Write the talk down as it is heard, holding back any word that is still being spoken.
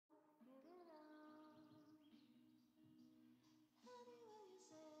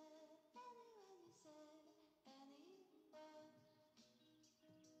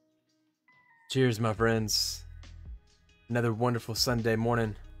Cheers, my friends. Another wonderful Sunday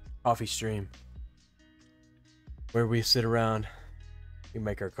morning coffee stream where we sit around, we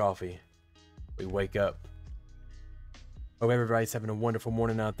make our coffee, we wake up. Hope everybody's having a wonderful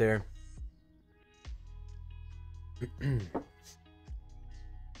morning out there.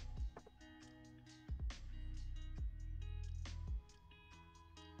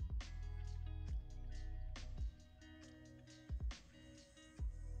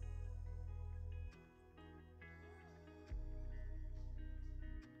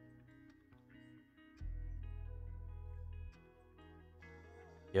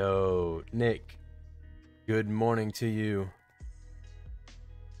 Yo, Nick, good morning to you.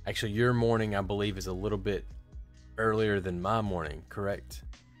 Actually, your morning, I believe, is a little bit earlier than my morning, correct?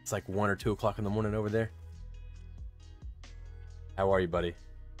 It's like 1 or 2 o'clock in the morning over there. How are you, buddy?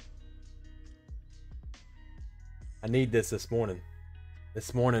 I need this morning.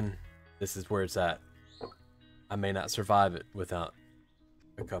 This morning, this is where it's at. I may not survive it without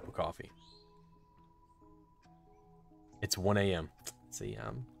a cup of coffee. It's 1 a.m. See,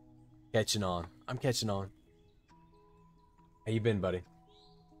 I'm catching on. I'm catching on. How you been, buddy?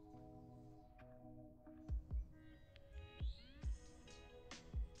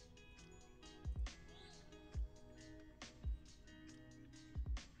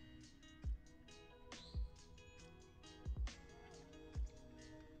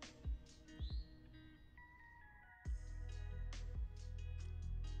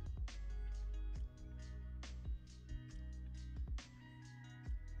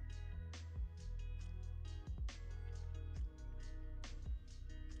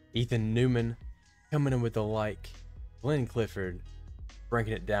 Ethan Newman coming in with a like. Glenn Clifford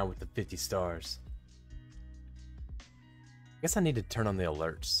breaking it down with the 50 stars. I guess I need to turn on the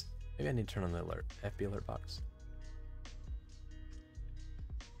alerts. Maybe I need to turn on the alert. FB alert box.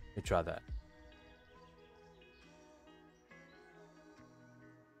 Let me try that.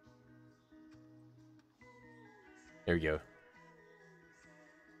 There we go.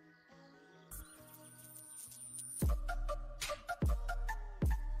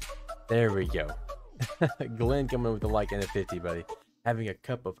 There we go. Glenn coming in with a like and a 50, buddy. Having a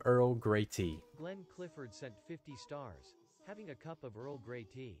cup of Earl Grey tea. Glenn Clifford sent 50 stars. Having a cup of Earl Grey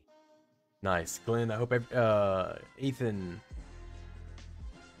tea. Nice. Glenn, I hope Ethan,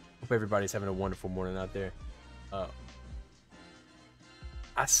 hope everybody's having a wonderful morning out there. I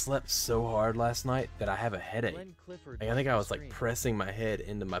slept so hard last night that I have a headache. Like, I think I was like pressing my head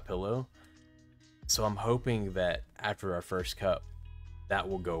into my pillow. So I'm hoping that after our first cup, that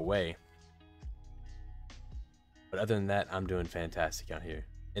will go away. But other than that, I'm doing fantastic out here.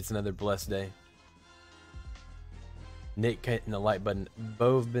 It's another blessed day. Nick hitting the like button.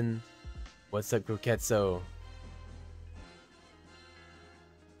 Bovbin, what's up, Croquetso?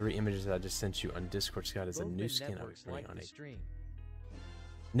 3 images that I just sent you on Discord, Scott, is a new skin I was playing on it.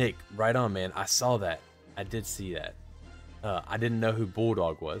 Nick, right on, man. I saw that. I did see that. I didn't know who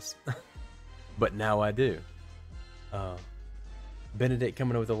Bulldog was, but now I do. Benedict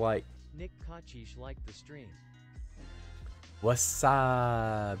coming in with a like. Nick Kachish liked the stream.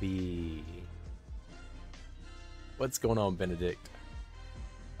 Wasabi. What's going on, Benedict?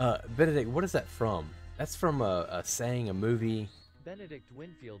 Benedict, what is that from? That's from a saying, a movie. Benedict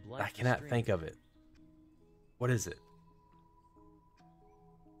Winfield liked I cannot the stream. think of it. What is it?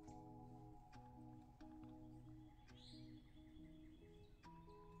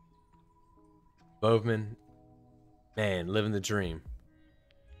 Bovman, man, living the dream.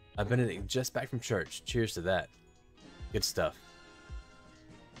 Benedict just back from church. Cheers to that. Good stuff.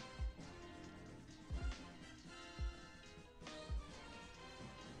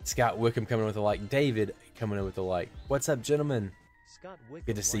 Scott Wickham coming in with a like. David coming in with a like. What's up, gentlemen? Scott Wickham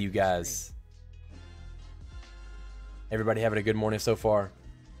Good to see you liked the guys. stream. Everybody having a good morning so far?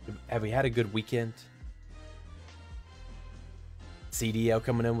 Have we had a good weekend? CDL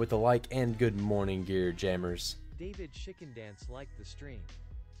coming in with a like, and good morning, Gear Jammers. David Chickendance liked the stream.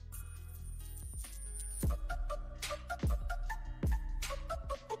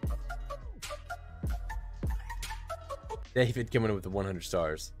 David coming in with the 100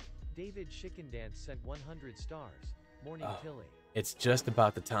 stars. David Chickendance sent 100 stars. Morning, Tilly. It's just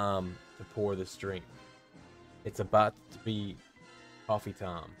about the time to pour this drink. It's about to be coffee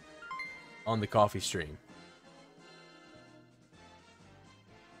time on the coffee stream.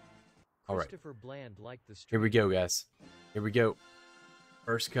 All right. Christopher Bland liked the stream. Here we go, guys. Here we go.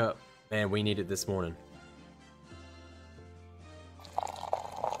 First cup. Man, we need it this morning.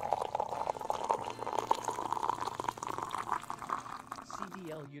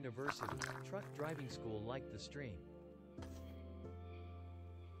 CDL University Truck Driving School liked the stream.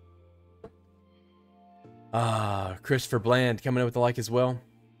 Christopher Bland coming in with the like as well.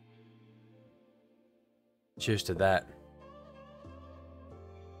 Cheers to that.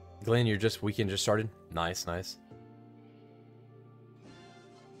 Glenn, your weekend just started. Nice, nice.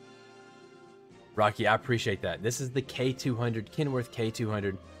 Rocky, I appreciate that. This is the K200, Kenworth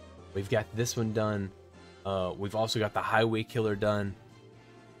K200. We've got this one done. We've also got the Highway Killer done.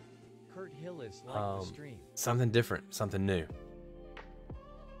 Kurt Hillis liked the stream. Something different, something new.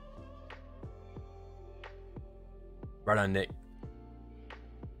 Right on, Nick.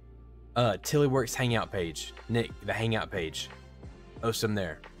 TilleyWorks Hangout page. Nick, the Hangout page. Post them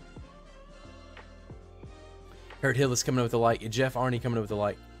there. Kurt Hillis coming up with a like. Jeff Arney coming up with a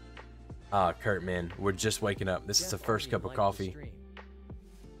like. Kurt, man, we're just waking up. This is the first cup of coffee.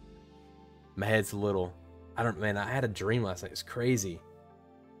 My head's a little... I had a dream last night. It's crazy.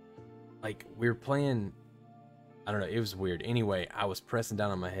 Like, we were playing... I don't know, it was weird. Anyway, I was pressing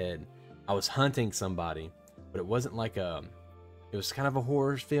down on my head. I was hunting somebody, but it wasn't like a... It was kind of a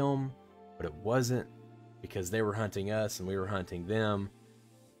horror film, but it wasn't, because they were hunting us and we were hunting them.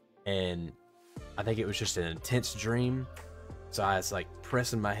 And I think it was just an intense dream. So I was like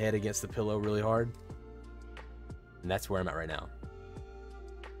pressing my head against the pillow really hard. And that's where I'm at right now.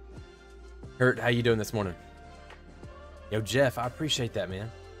 Kurt, how you doing this morning? Yo, Jeff, I appreciate that, man.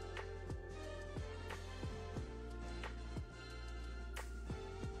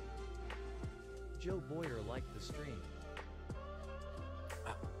 Joe Boyer liked the stream.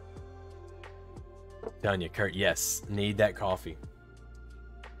 Telling you, Kurt, yes, need that coffee.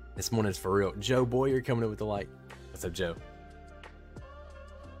 This morning's for real. Joe Boyer coming up with the like. What's up, Joe?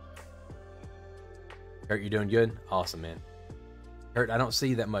 Kurt, you doing good? Awesome, man. Kurt, I don't see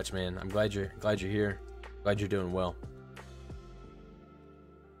you that much, man. I'm glad you're here. Glad you're doing well.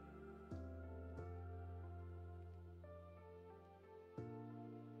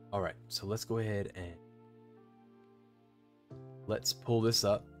 All right, so let's go ahead and let's pull this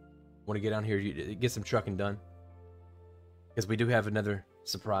up. Want to get down here, get some trucking done, because we do have another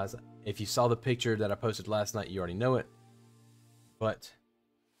surprise. If you saw the picture that I posted last night, you already know it, but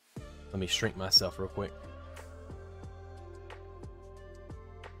let me shrink myself real quick.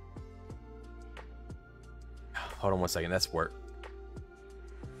 Hold on one second, that's work.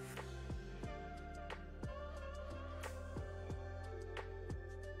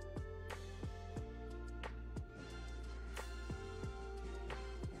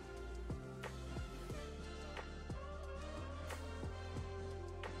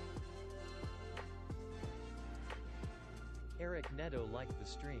 Eric Neto liked the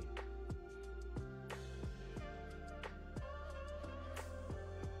stream.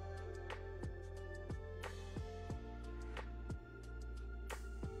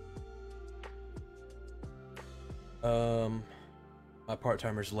 My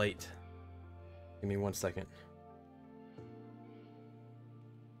part-timer's late. Give me 1 second.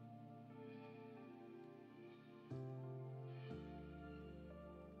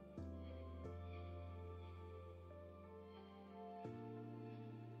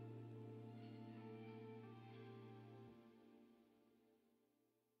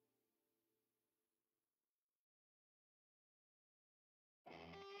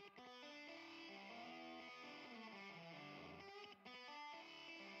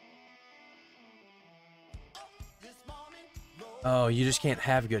 Oh, you just can't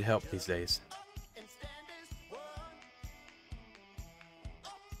have good help these days.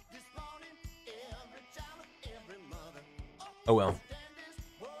 Oh well.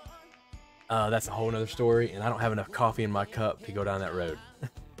 That's a whole nother story, and I don't have enough coffee in my cup to go down that road.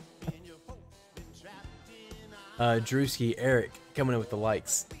 Drewski, Eric, coming in with the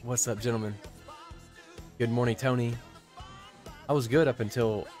likes. What's up, gentlemen? Good morning, Tony. I was good up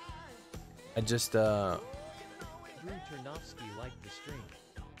until I just, Drew Ternovsky liked the stream.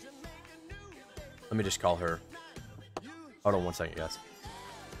 Let me just call her. Hold on 1 second, guys.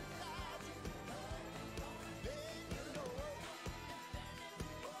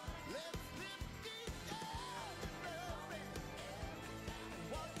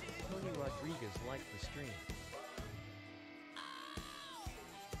 Tony Rodriguez liked the stream.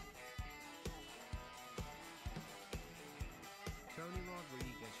 Tony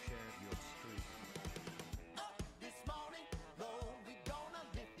Rodriguez shared your stream. This morning, Lord, we gonna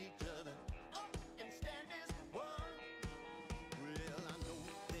lift each other up and stand as one. Well, I know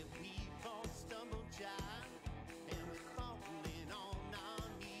that we've all stumbled, child, and we're falling on our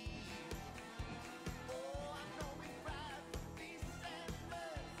knees. Oh, I know we cried for peace and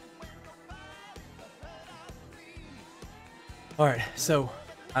mercy when nobody but our pleas. All right, so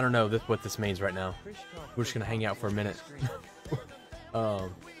I don't know what this means right now. Chris Talk We're just gonna hang out for a minute. stream.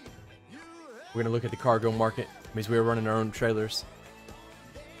 We're gonna look at the cargo market. Means we're running our own trailers.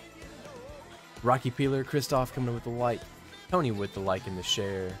 Rocky Peeler, Christoph coming in with the like. Tony with the like and the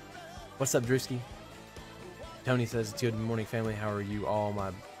share. What's up, Drewski? Tony says, "Good morning, family. How are you? All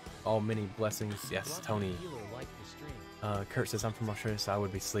many blessings." Yes, Tony. Kurt says, "I'm from Australia, so I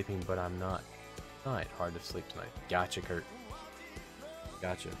would be sleeping, but I'm not. Tonight, hard to sleep tonight." Gotcha, Kurt.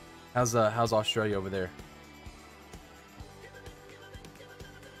 Gotcha. How's Australia over there?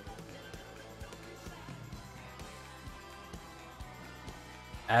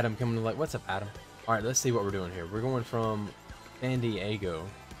 Adam coming to like, what's up, Adam? All right, let's see what we're doing here. We're going from San Diego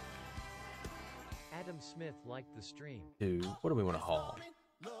Adam Smith liked the stream. to, what do we want to haul?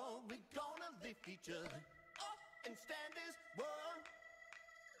 Lord, we gonna lift each other up and stand as one.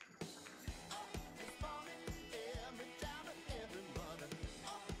 Up this morning, every time and every mother.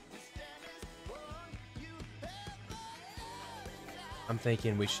 Up we stand as one. You have every time. I'm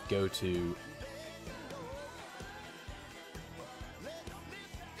thinking we should go to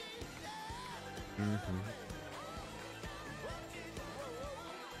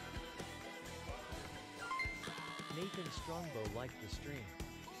Nathan Strongbow liked the stream.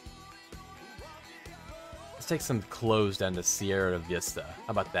 let's take some clothes down to Sierra Vista. How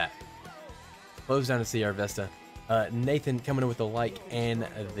about that? Clothes down to Sierra Vista. Nathan coming in with the like and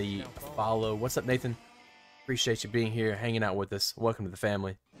the follow. What's up, Nathan? Appreciate you being here, hanging out with us. Welcome to the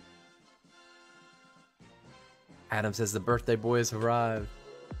family. Adam says the birthday boy has arrived.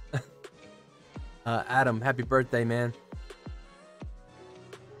 Adam, happy birthday, man.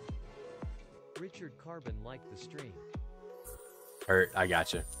 Richard Carbon liked the stream. Hurt, I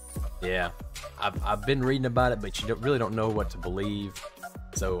gotcha. Yeah, I've been reading about it, but you really don't know what to believe.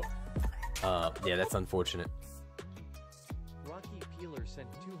 So, yeah, that's unfortunate. Rocky Peeler sent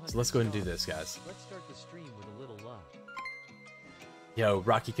 200. So let's go ahead and do this, guys. Let's start the stream with a little love. Yo,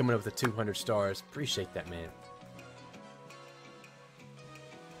 Rocky coming up with the 200 stars. Appreciate that, man.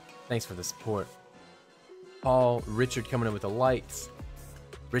 Thanks for the support. Paul, Richard coming in with the likes.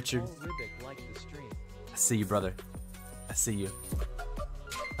 Richard, Paul Ribick liked the stream. I see you, brother. I see you.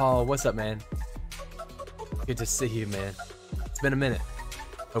 Paul, what's up, man? Good to see you, man. It's been a minute.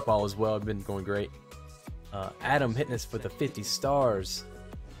 Hope all is well. I've been going great. Adam hitting us for the 50 stars.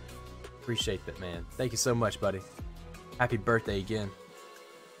 Appreciate that, man. Thank you so much, buddy. Happy birthday again.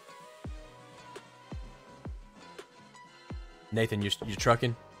 Nathan, you're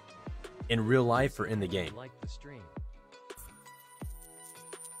trucking? In real life or in the game? Liked the stream.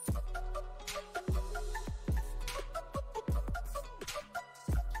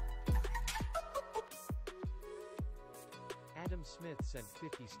 Adam Smith sent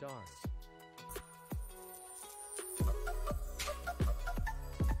 50 stars.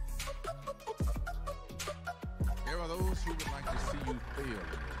 There are those who would like to see you fail.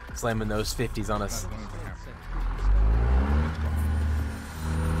 Slamming those 50s on us. Not going to happen. Sent 50 stars.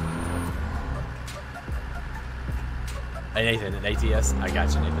 Hey, Nathan, an ATS? I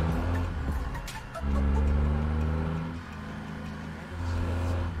got you, Nathan. Adam Smith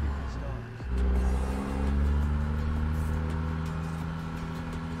sent 50 stars.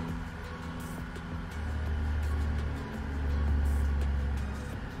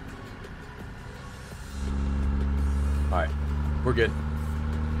 Alright, we're good.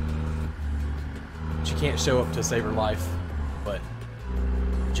 She can't show up to save her life, but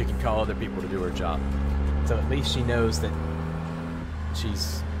she can call other people to do her job. So at least she knows that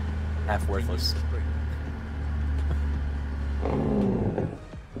she's half worthless.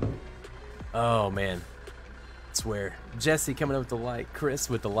 Oh man, I swear. Jesse coming up with the like, Chris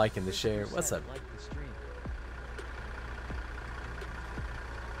with the like and the share. What's up? Liked the stream.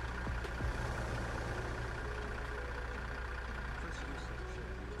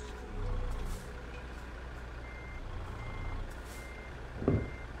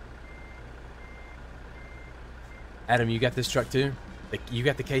 Adam, you got this truck too? You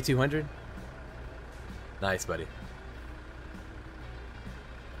got the K200? Nice, buddy.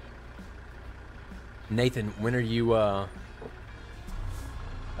 Nathan, when are you,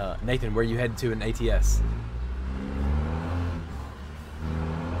 Nathan, where are you headed to in ATS?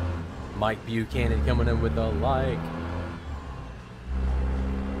 Mike Buchanan coming in with a like.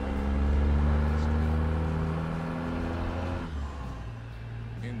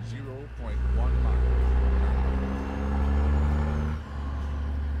 In 0.1 mile.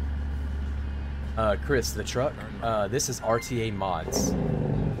 Chris, the truck, this is RTA Mods.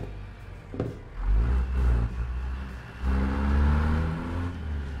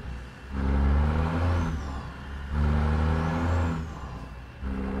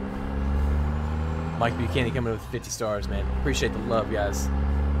 Mike Buchanan coming in with 50 stars, man. Appreciate the love, guys.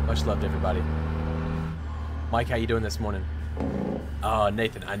 Much love to everybody. Mike, how you doing this morning? Oh,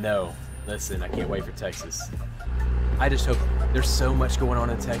 Nathan, I know. Listen, I can't wait for Texas. I just hope there's so much going on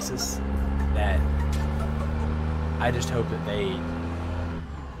in Texas that I just hope that Buchanan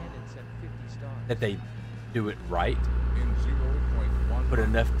sent 50 stars. they do it right, In 0.1 put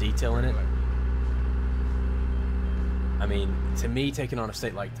enough detail in it. I mean, to me, taking on a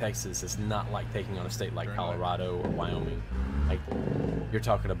state like Texas is not like taking on a state like Colorado or Wyoming. Like, you're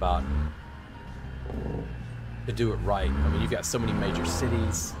talking about to do it right. I mean, you've got so many major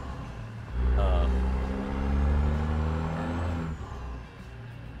cities.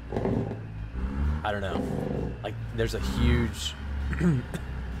 I don't know. Like, there's a huge,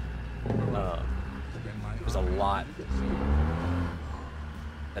 there's a lot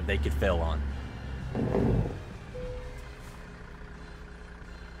that they could fail on.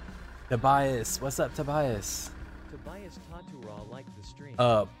 Tobias, what's up, Tobias? Tobias Tatura liked the stream.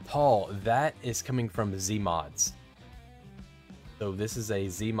 Paul, that is coming from Z-Mods. So this is a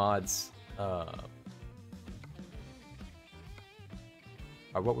Z-Mods,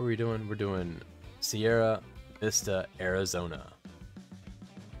 what were we doing? We're doing Sierra Vista, Arizona.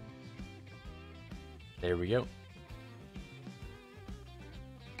 There we go.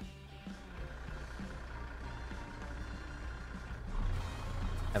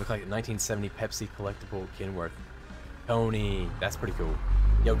 I look like a 1970 Pepsi collectible Kenworth. Tony, that's pretty cool.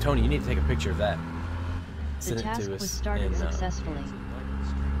 Yo, Tony, you need to take a picture of that. The Send it task to us. was started in, successfully. Liked the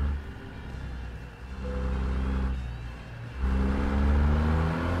stream.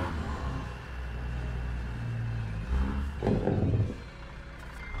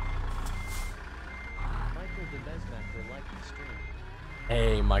 Michael DeMesmacher liked the stream.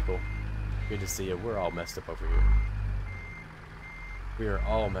 Hey, Michael. Good to see you. We're all messed up over here. We are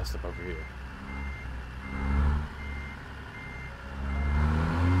all messed up over here.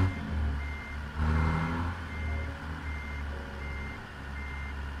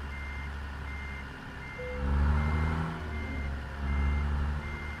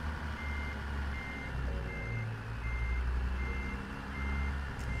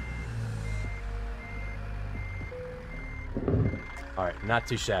 All right, not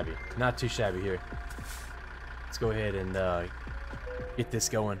too shabby. Not too shabby here. Let's go ahead and get this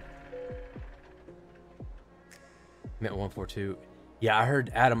going. Met 142. Yeah, I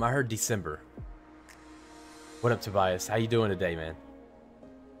heard Adam. I heard December. What up, Tobias? How you doing today, man?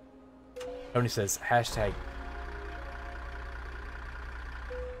 Tony says hashtag.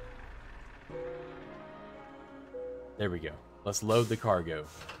 There we go. Let's load the cargo.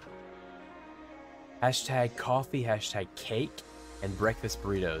 Hashtag coffee, hashtag cake, and breakfast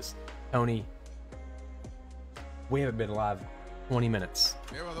burritos. Tony, we haven't been live 20 minutes.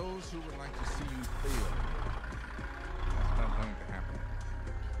 There are those who would like to see you fail. That's not going to happen.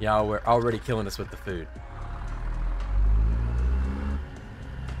 Y'all were already killing us with the food.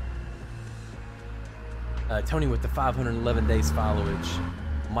 Tony with the 511 days followage.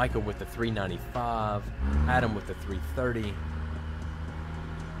 Michael with the 395. Adam with the 330.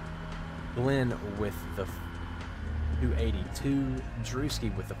 Glenn with the 282.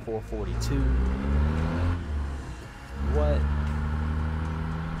 Drewski with the 442. What?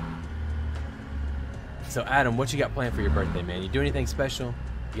 So Adam, what you got planned for your birthday, man? You do anything special?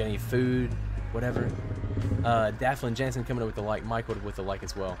 You got any food? Whatever? Daphlin Jansen coming up with the like. Michael with the like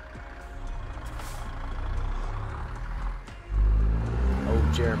as well.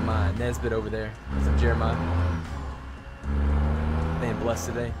 Oh, Jeremiah Nesbitt over there. What's up, Jeremiah? Staying blessed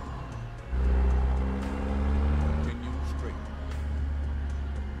today. Continue straight.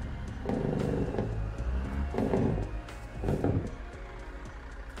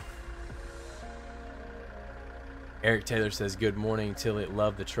 Eric Taylor says, good morning, Tilly.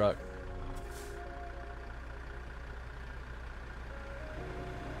 Love the truck.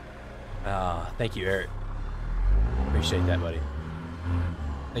 Thank you, Eric. Appreciate that, buddy.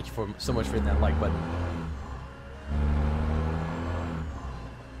 Thank you so much for hitting that like button.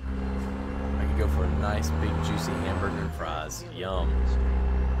 I could go for a nice, big, juicy hamburger and fries. Yum.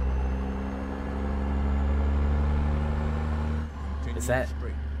 Continue Is that-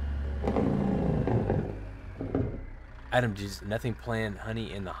 straight. Adam, just nothing planned,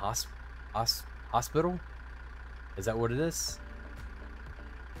 honey, in the hospital? Is that what it is?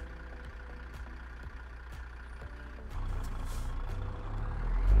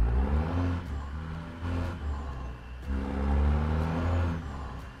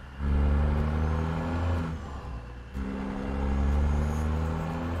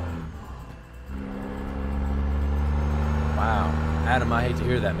 Wow. Adam, I hate to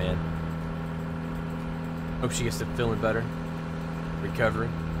hear that, man. Hope she gets to feeling better.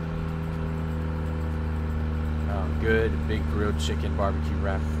 Recovering. Oh, good big grilled chicken barbecue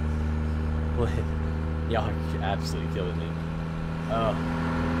wrap. Y'all absolutely killing me. Oh,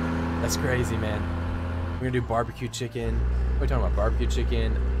 that's crazy, man. We're gonna do barbecue chicken. We're talking about barbecue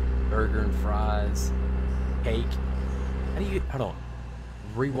chicken, burger and fries, cake. How do you, hold on.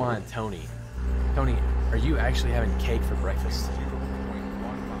 Rewind, Tony. Tony, are you actually having cake for breakfast? 0.15.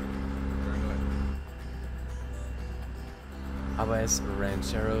 Habas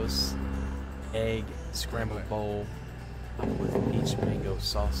rancheros, egg, scrambled bowl, with peach mango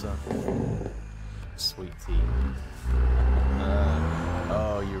salsa, sweet tea.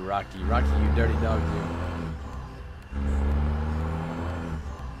 Oh, you Rocky, you dirty dog, you.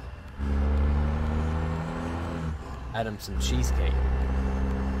 Adam, some cheesecake.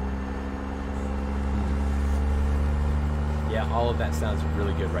 Yeah, all of that sounds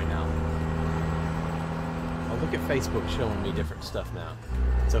really good right now. Oh, look at Facebook showing me different stuff now.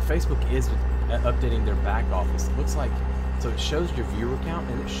 So Facebook is updating their back office. It looks like, so it shows your viewer count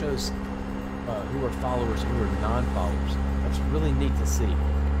and it shows who are followers, who are non-followers. That's really neat to see.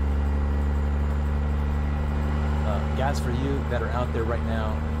 Guys, for you that are out there right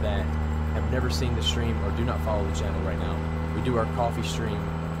now that have never seen the stream or do not follow the channel right now, we do our coffee stream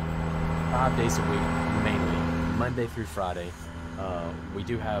 5 days a week, mainly Monday through Friday. We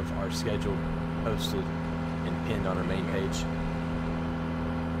do have our schedule posted and pinned on our main page.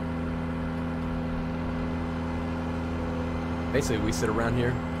 Basically, we sit around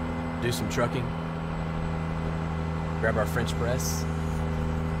here, do some trucking, grab our French press,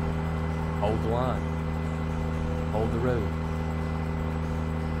 hold the line, hold the road,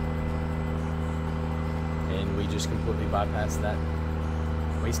 and we just completely bypass that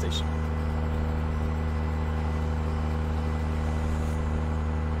way station.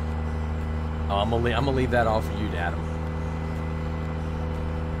 Oh, I'm gonna leave that all for you, Adam.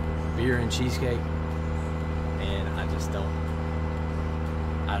 Beer and cheesecake, and I just don't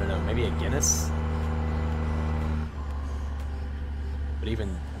know, maybe a Guinness? But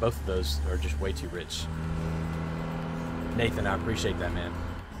even both of those are just way too rich. Nathan, I appreciate that, man.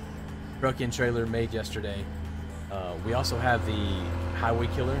 Truck and trailer made yesterday. We also have the Highway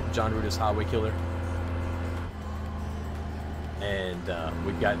Killer, John Ruda's Highway Killer. And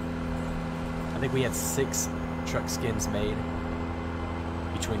we've got, I think we had 6 truck skins made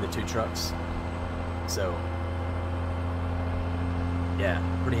between the 2 trucks. So, yeah,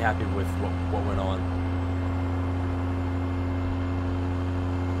 pretty happy with what went on.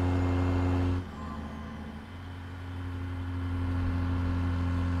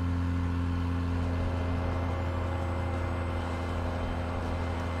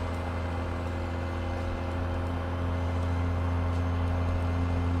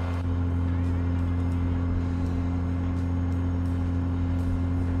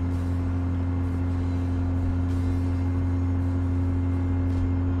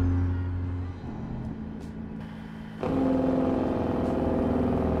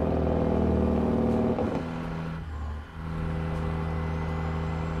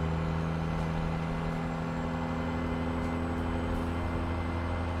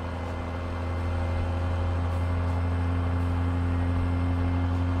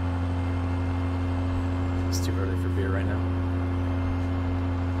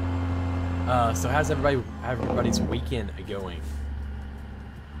 So how's everybody's weekend going?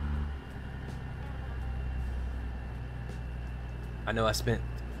 I know I spent,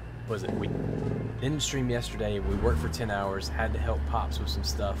 we didn't stream yesterday. We worked for 10 hours, had to help Pops with some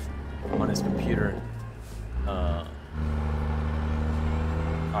stuff on his computer. Alright,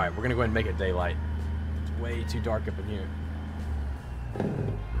 we're gonna go ahead and make it daylight. It's way too dark up in here.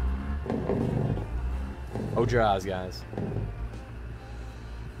 Hold your eyes, guys.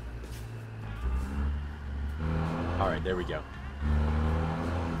 Alright, there we go.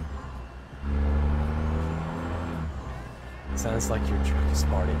 Sounds like your truck is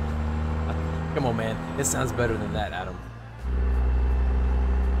farting. Come on, man. It sounds better than that, Adam.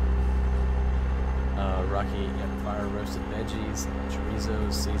 Rocky, yeah, fire roasted veggies,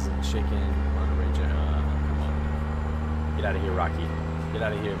 chorizo, seasoned chicken, Monterey Jack. Come on. Get out of here, Rocky. Get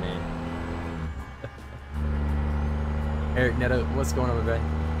out of here, man. Eric Neto, what's going on, my buddy?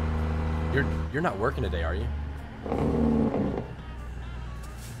 You're not working today, are you?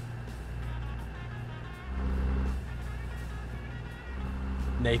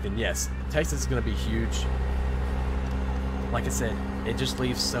 Nathan, yes, Texas is going to be huge. Like I said, it just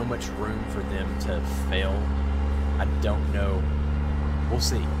leaves so much room for them to fail. I don't know. We'll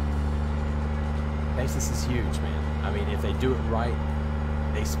see. Texas is huge, man. I mean, if they do it right,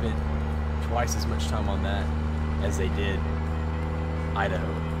 they spent twice as much time on that as they did Idaho.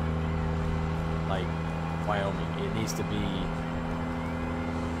 Like, Wyoming. It needs to be.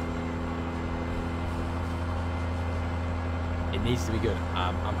 It needs to be good.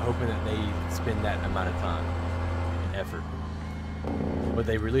 I'm hoping that they spend that amount of time and effort. But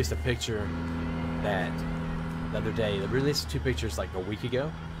they released a picture that the other day. They released 2 pictures like a week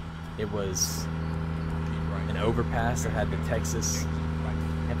ago. It was an overpass that had the Texas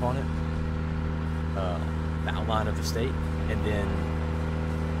stamp on it, the outline of the state, and then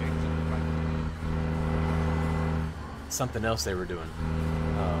something else they were doing.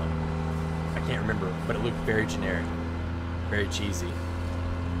 I can't remember, but it looked very generic, very cheesy.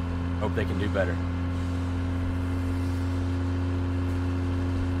 Hope they can do better.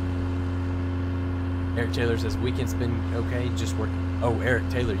 Eric Taylor says, weekend's been okay, just work. Oh, Eric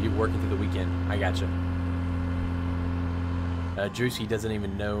Taylor, you working through the weekend. I gotcha. Drewski doesn't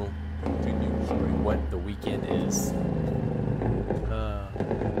even know what the weekend is.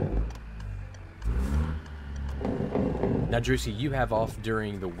 Now, Drewski, you have off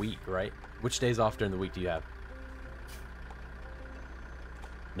during the week, right? Which days off during the week do you have?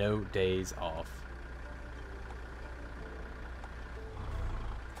 No days off.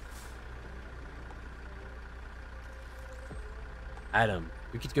 Adam,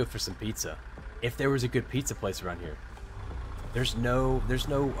 we could go for some pizza. If there was a good pizza place around here. There's no,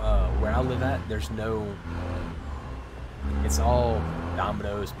 where I live at, there's no, it's all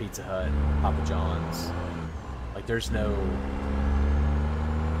Domino's, Pizza Hut, Papa John's. Like, there's no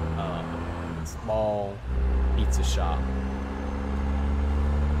small pizza shop.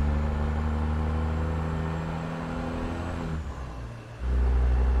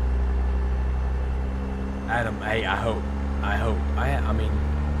 Adam, hey, I hope. I mean,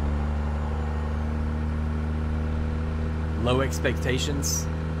 low expectations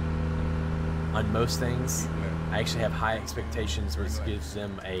on most things. I actually have high expectations, which gives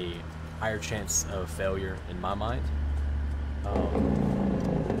them a higher chance of failure in my mind.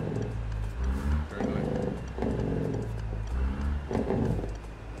 Very good.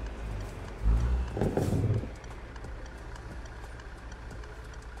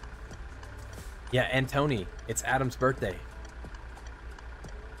 Yeah, and Tony, it's Adam's birthday.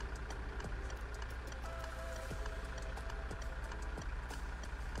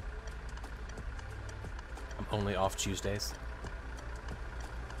 I'm only off Tuesdays.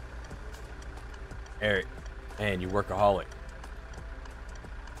 Eric, man, you workaholic.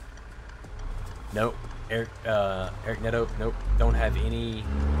 Nope. Eric Neto, nope. Don't have any.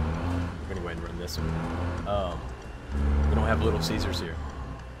 We're gonna go ahead and run this one. We don't have Little Caesars here.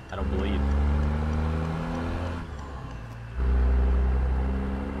 I don't believe.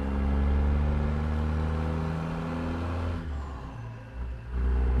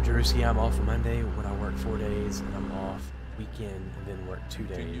 Jerusalem, I'm off Monday when I work 4 days, and I'm off weekend and then work 2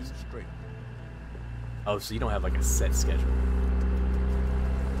 days. Straight. Oh, so you don't have like a set schedule.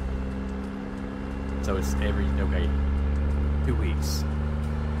 So it's every, okay, 2 weeks.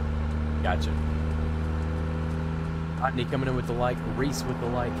 Gotcha. Rodney coming in with the like, Reese with the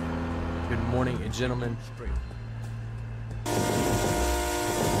like. Good morning, gentlemen. Straight.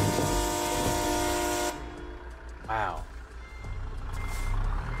 Wow.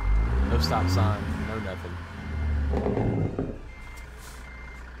 No stop sign, no nothing.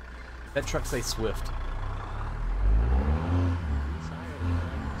 That truck say Swift.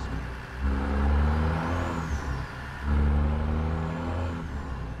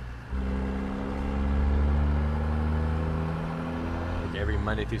 Like every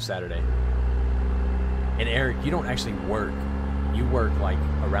Monday through Saturday. And Eric, you don't actually work. You work like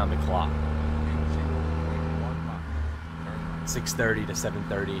around the clock. 6:30 to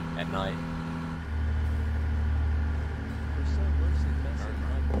 7:30 at night.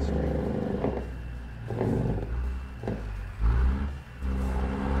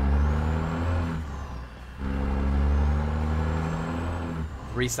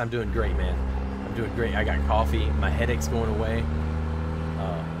 Reese, I'm doing great, man. I'm doing great. I got coffee. My headache's going away.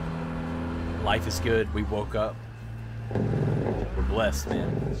 Life is good. We woke up. We're blessed,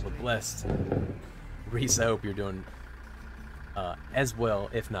 man. We're blessed. Reese, I hope you're doing as well,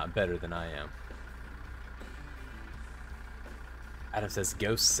 if not better than I am. Adam says,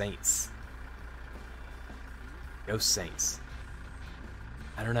 go Saints. Go Saints.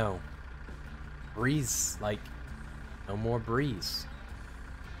 I don't know. Breeze, like, no more Breeze.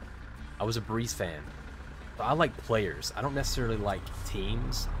 I was a Breeze fan. But I like players. I don't necessarily like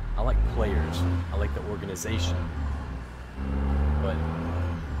teams. I like players. I like the organization. But,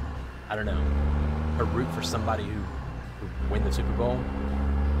 I don't know. To root for somebody who win the Super Bowl?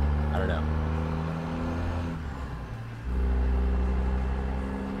 I don't know.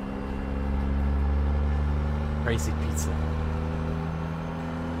 Crazy pizza.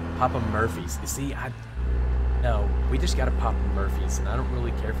 Papa Murphy's. You see, no, we just got a Papa Murphy's, and I don't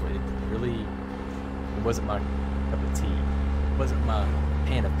really care for it. It wasn't my cup of tea. It wasn't my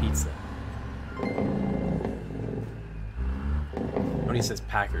pan of pizza. Tony says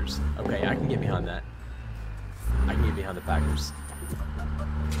Packers. Okay, I can get behind that. I can get behind the Packers.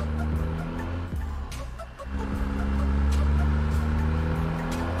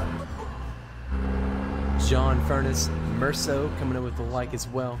 John Furnace, Merso coming in with the like as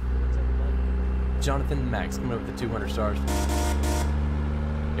well. Jonathan Max coming in with the 200 stars.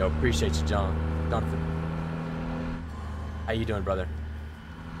 Yo, appreciate you, Jonathan. How you doing, brother?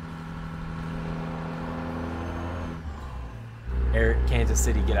 Eric, Kansas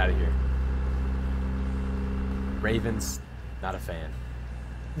City, get out of here. Ravens, not a fan.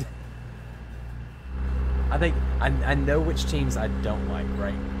 I think I know which teams I don't like,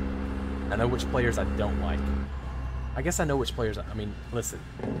 right? I know which players I don't like. I guess I know which players. I mean, listen,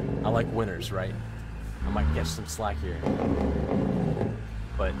 I like winners, right? I might catch some slack here,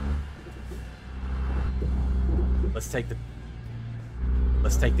 but let's take the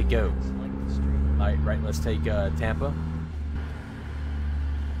go. All right, let's take Tampa.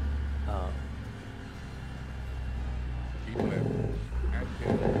 Keep left. At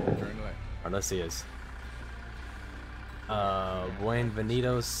 10, turn left. Or let's see this.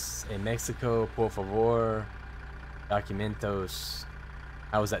 Buenvenidos en Mexico, por favor. Documentos.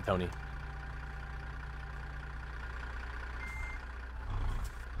 How was that, Tony?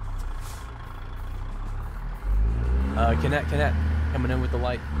 Connect, coming in with the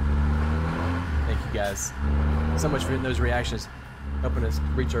light. Thank you guys so much for hitting those reactions, helping us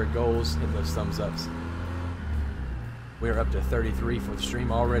reach our goals, hitting those thumbs ups. We are up to 33 for the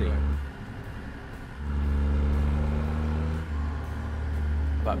stream already.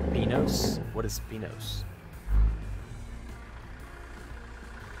 About Pinos? What is Pinos?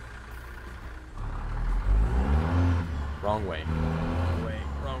 Wrong way.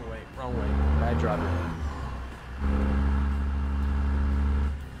 Wrong way. Bad driver.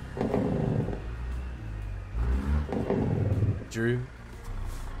 Drew.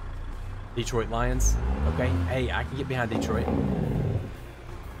 Detroit Lions. Okay. Hey, I can get behind Detroit.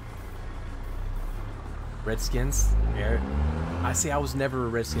 Redskins. Garrett. I see, I was never a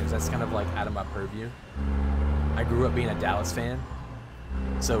Redskins. That's kind of like out of my purview. I grew up being a Dallas fan.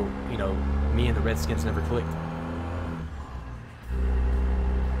 So, you know, me and the Redskins never clicked.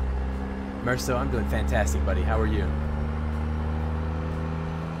 Merso, I'm doing fantastic, buddy. How are you?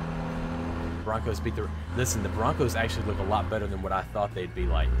 Broncos beat the... Listen, the Broncos actually look a lot better than what I thought they'd be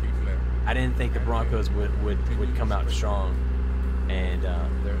like. I didn't think the Broncos would come out strong, and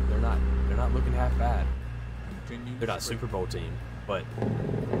they're not looking half bad. They're not a Super Bowl team, but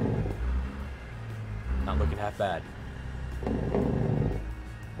not looking half bad.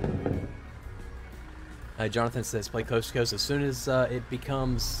 Jonathan says play coast to coast as soon as it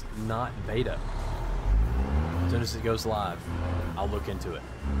becomes not beta. As soon as it goes live, I'll look into it.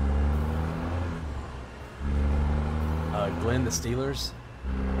 Glenn, the Steelers.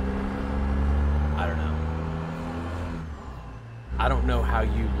 I don't know. I don't know how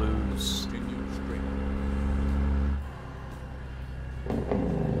you lose.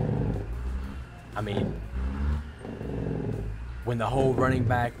 I mean, when the whole running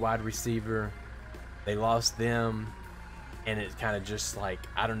back, wide receiver, they lost them, and it kind of just like,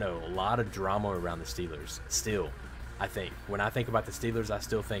 I don't know, a lot of drama around the Steelers. Still, I think when I think about the Steelers, I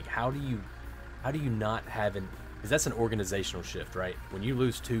still think, how do you not have an, because that's an organizational shift, right? When you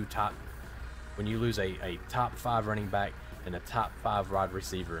lose when you lose a top 5 running back and a top 5 wide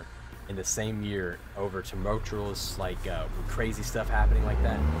receiver in the same year over tumultuous, like crazy stuff happening like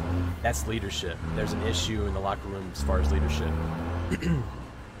that, that's leadership. There's an issue in the locker room as far as leadership.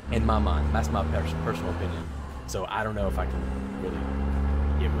 In my mind, that's my personal opinion. So I don't know if I can really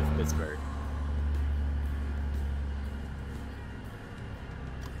get with Pittsburgh.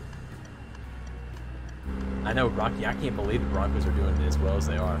 I know, Rocky, I can't believe the Broncos are doing as well as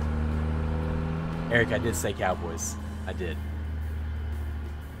they are. Eric, I did say Cowboys. I did.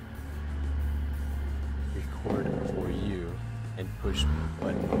 Record for you and push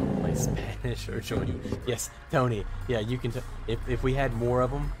button, play Spanish or join you. Yes, Tony. Yeah, you can. If we had more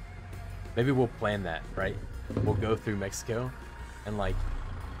of them, maybe we'll plan that, right? We'll go through Mexico, and like,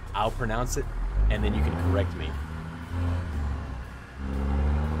 I'll pronounce it, and then you can correct me.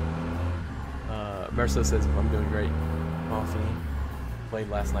 Merso says I'm doing great. Coffee. Played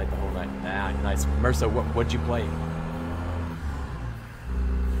last night the whole night. Ah, nice. Merso, what'd you play?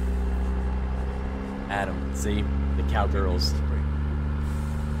 Adam, see the Cowgirls.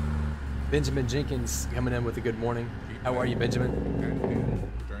 Benjamin Jenkins coming in with a good morning. How are you, Benjamin?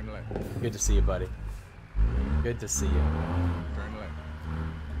 Turn left. Good to see you, buddy. Good to see you. Turn left.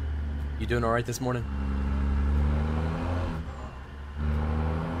 You doing all right this morning?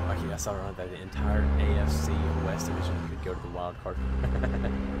 Okay, I saw around that the entire AFC West division could go to the wild card.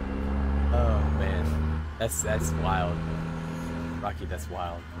 Oh man, that's wild, Rocky. That's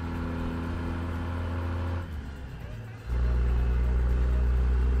wild.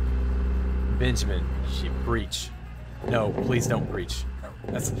 Benjamin, she preach. No, please don't preach.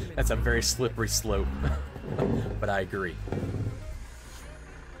 That's a very slippery slope. But I agree.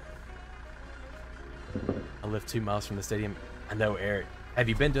 I live 2 miles from the stadium. I know, Eric. Have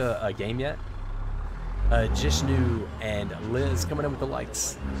you been to a game yet? Jishnu and Liz coming in with the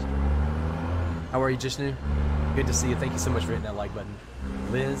likes. How are you, Jishnu? Good to see you. Thank you so much for hitting that like button.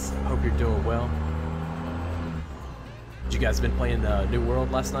 Liz, I hope you're doing well. Did you guys been playing New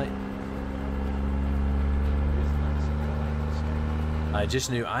World last night?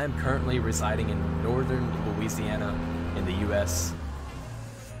 Jishnu, I am currently residing in northern Louisiana in the U.S.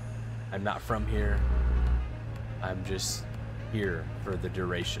 I'm not from here. I'm just here for the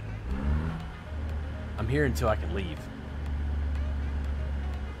duration. I'm here until I can leave.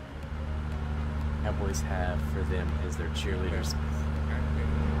 Cowboys have for them as their cheerleaders.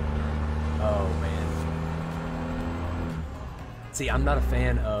 Oh man. See, I'm not a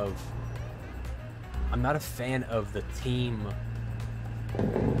fan of the team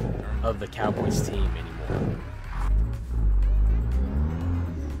of the Cowboys team anymore.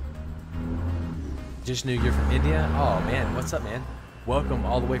 Just knew you're from India? Oh man, what's up, man? Welcome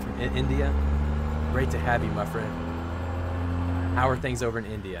all the way from India. Great to have you, my friend. How are things over in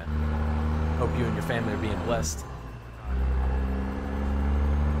India? Hope you and your family are being blessed.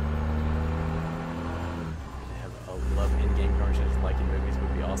 Have a love in-game conversations, liking movies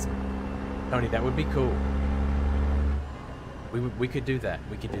would be awesome. Tony, that would be cool. We could do that.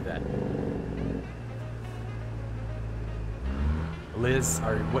 We could do that. Liz,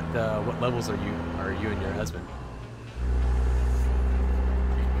 what levels are you and your husband?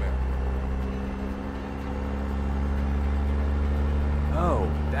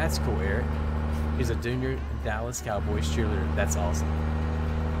 Oh, that's cool, Eric. He's a junior Dallas Cowboys cheerleader. That's awesome.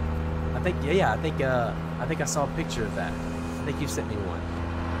 I think I think I saw a picture of that. I think you sent me one.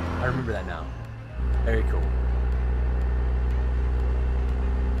 I remember that now. Very cool.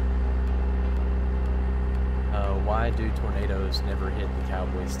 Why do tornadoes never hit the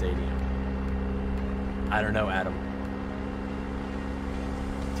Cowboys Stadium? I don't know, Adam.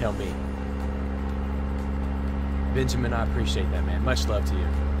 Tell me. Benjamin, I appreciate that, man. Much love to you.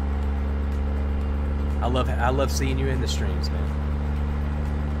 I love seeing you in the streams, man.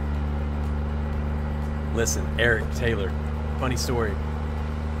 Listen, Eric Taylor, funny story.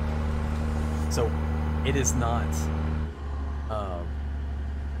 So, it is not.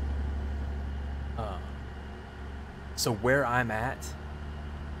 So where I'm at,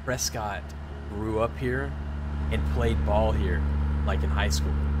 Prescott grew up here and played ball here, like in high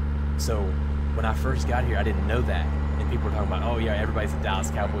school. So when I first got here, I didn't know that. And people were talking about, oh yeah, everybody's a Dallas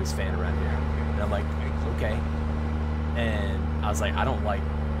Cowboys fan around here. And I'm like, okay. And I was like, I don't like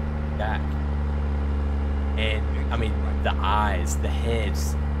Dak. And I mean, the eyes, the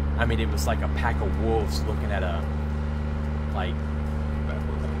heads, I mean, it was like a pack of wolves looking at a, like,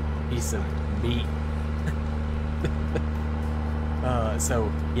 piece of meat.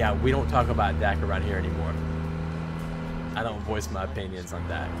 So yeah, we don't talk about Dak around here anymore. I don't voice my opinions on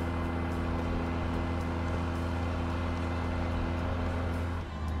Dak.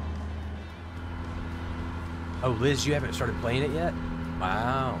 Oh, Liz, you haven't started playing it yet?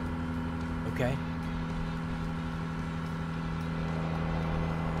 Wow. Okay.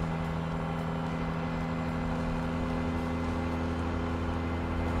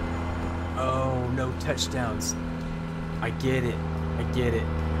 Oh, no touchdowns. I get it. I get it.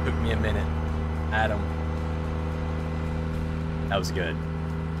 Took me a minute. Adam. That was good.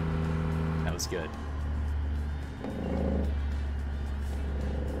 That was good.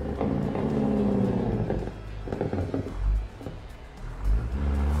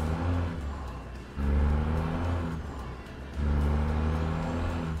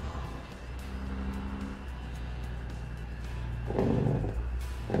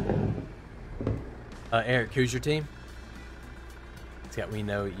 Eric, who's your team? Scott, we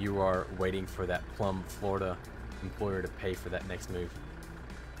know you are waiting for that Plum, Florida employer to pay for that next move.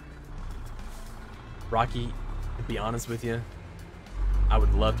 Rocky, to be honest with you, I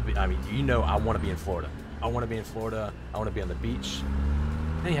would love to be, I mean, you know I want to be in Florida. I want to be in Florida. I want to be on the beach.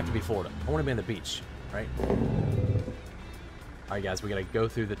 Then you have to be Florida. I want to be on the beach, right? Alright guys, we gotta go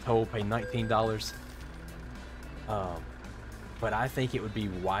through the toll, pay $19. But I think it would be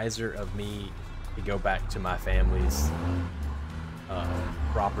wiser of me to go back to my family's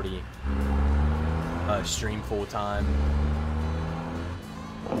property, stream full time.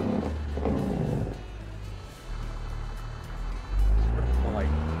 Like,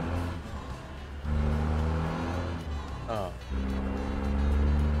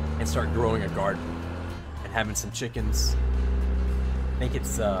 and start growing a garden and having some chickens. I think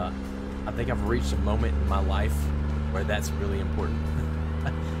it's I think I've reached a moment in my life where that's really important.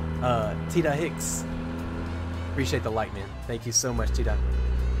 Tita Hicks, appreciate the like, man. Thank you so much, Tita.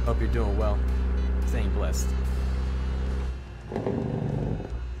 Hope you're doing well. Staying blessed.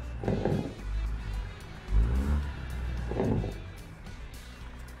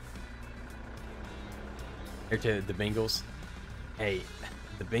 Here to the Bengals. Hey,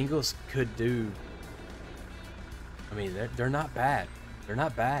 the Bengals could do. I mean, they're not bad. They're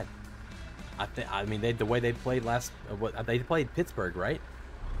not bad. I mean, the way they played they played Pittsburgh, right?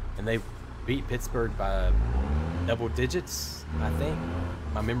 And they beat Pittsburgh by double digits, I think.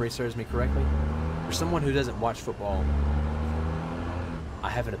 My memory serves me correctly. For someone who doesn't watch football, I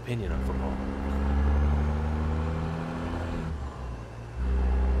have an opinion on football.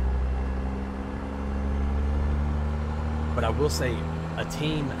 But I will say, a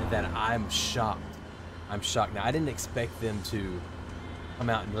team that I'm shocked. Now, I didn't expect them to come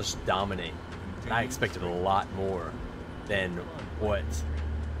out and just dominate. I expected a lot more than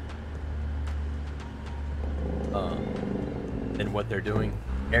what they're doing.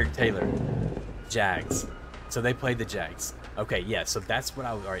 Eric Taylor, Jags. So they played the Jags. Okay, yeah. So that's what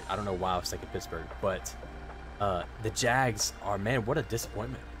I was. All right, I don't know why I was thinking Pittsburgh, but the Jags are, man, what a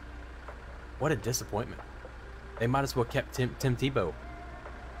disappointment. What a disappointment. They might as well kept Tim Tebow.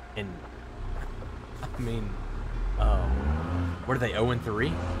 And I mean, what are they,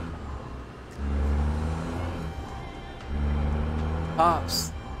 0-3?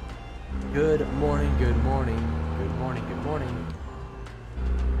 Pops, good morning, good morning, good morning, good morning.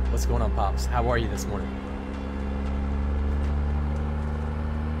 What's going on, Pops? How are you this morning?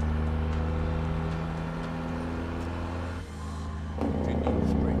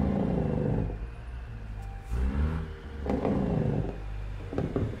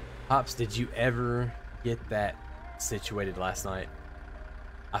 Pops, did you ever get that situated last night?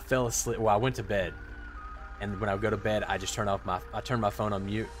 I fell asleep. Well, I went to bed, and when I go to bed, I just turned my phone on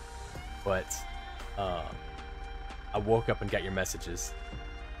mute. But I woke up and got your messages.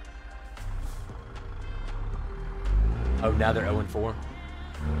 Oh, now they're 0-4.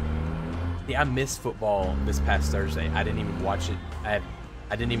 Yeah, I missed football this past Thursday. I didn't even watch it. I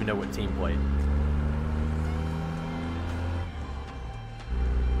didn't even know what team played.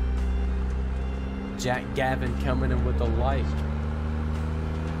 Jack Gavin coming in with the light.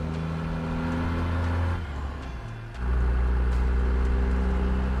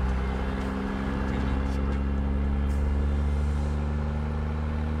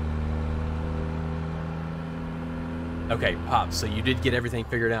 Okay, Pop, so you did get everything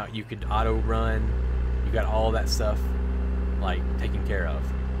figured out. You could auto run. You got all that stuff, like, taken care of.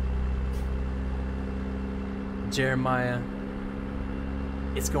 Jeremiah,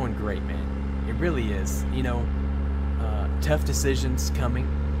 it's going great, man. It really is. You know, tough decisions coming.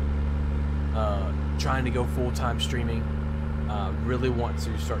 Trying to go full-time streaming. Really want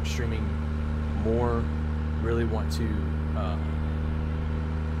to start streaming more. Really want to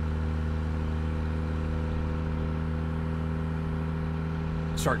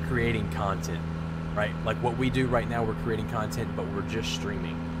start creating content, right? Like what we do right now, we're creating content, but we're just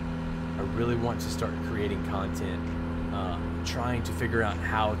streaming. I really want to start creating content. Trying to figure out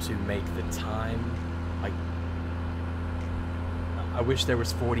how to make the time, like, I wish there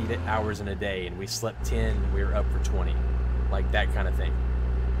was 40 hours in a day and we slept 10 and we were up for 20, like that kind of thing.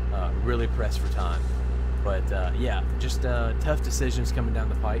 Really pressed for time, but yeah, just tough decisions coming down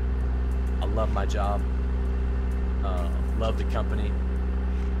the pipe. I love my job, love the company.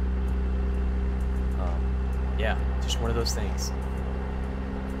 Yeah, just one of those things.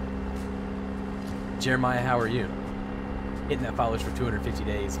 Jeremiah, how are you? Hitting that followers for 250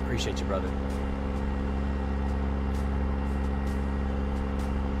 days. Appreciate you, brother.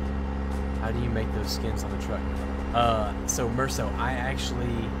 How do you make those skins on the truck? So Merso, I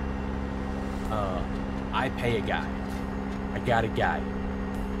actually, I pay a guy. I got a guy.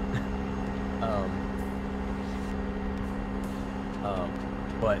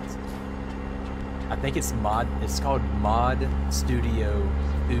 But I think it's called Mod Studio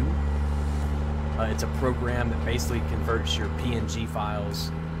 2. It's a program that basically converts your PNG files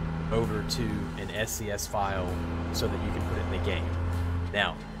over to an SCS file so that you can put it in the game.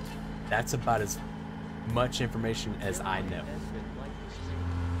 Now, that's about as much information as I know.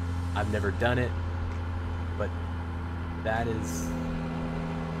 I've never done it, but that is...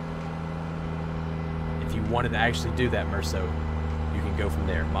 If you wanted to actually do that, Merso, you can go from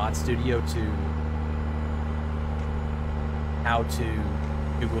there. Mod Studio to how to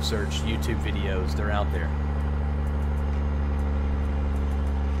Google search, YouTube videos, they're out there.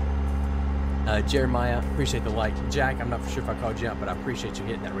 Jeremiah, appreciate the like. Jack, I'm not sure if I called you out, but I appreciate you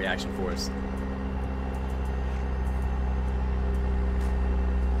hitting that reaction for us.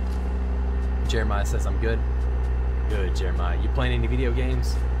 Jeremiah says I'm good. Good, Jeremiah. You playing any video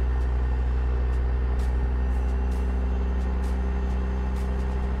games?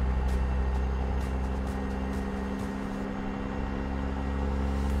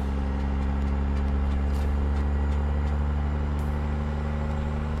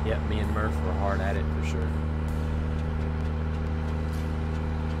 Yep, me and Murph were hard at it for sure.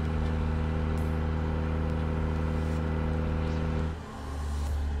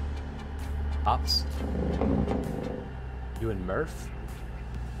 Pops? You and Murph?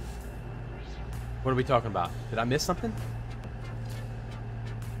 What are we talking about? Did I miss something?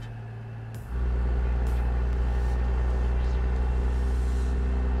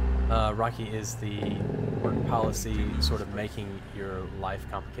 Rocky, is the work policy sort of making your life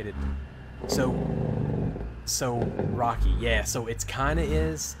complicated? So Rocky, yeah, so it's kind of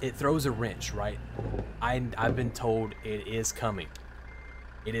is. It throws a wrench, right? I've been told it is coming.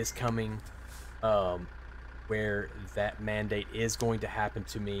 It is coming, where that mandate is going to happen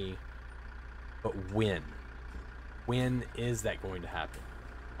to me, but when? When is that going to happen?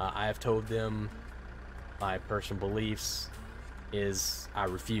 I have told them my personal beliefs is I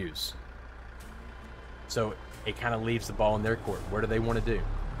refuse. So it kind of leaves the ball in their court. What do they want to do?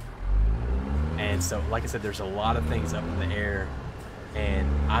 And so, like I said, there's a lot of things up in the air, and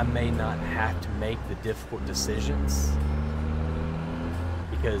I may not have to make the difficult decisions,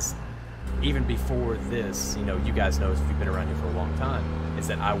 because even before this, you know, you guys know if you've been around here for a long time, is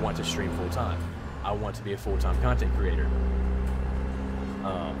that I want to stream full time. I want to be a full-time content creator,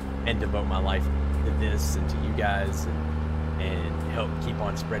 and devote my life to this and to you guys, and help keep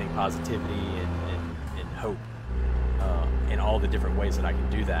on spreading positivity and hope in all the different ways that I can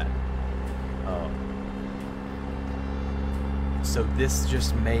do that. So this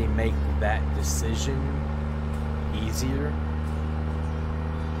just may make that decision easier.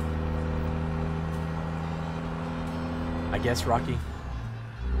 I guess, Rocky,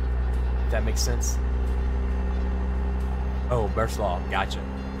 if that makes sense. Oh, Burst Law, gotcha.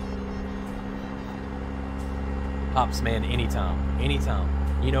 Pops, man, anytime.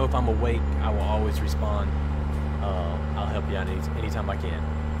 You know, if I'm awake, I will always respond. I'll help you out anytime I can.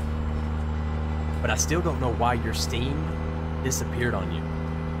 But I still don't know why your Steam disappeared on you.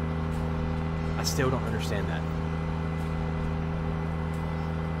 I still don't understand that.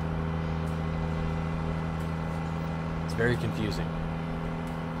 It's very confusing.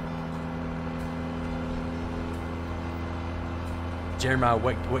 Jeremiah,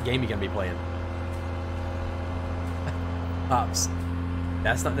 what game are you gonna be playing? Pops,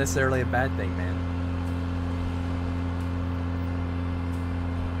 that's not necessarily a bad thing, man.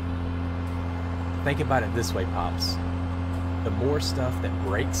 Think about it this way, Pops. The more stuff that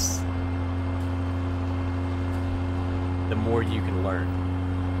breaks, the more you can learn.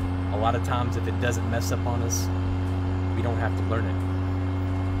 A lot of times, if it doesn't mess up on us, we don't have to learn it.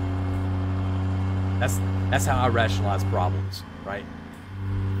 That's how I rationalize problems, right?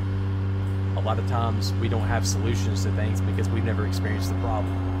 A lot of times we don't have solutions to things because we've never experienced the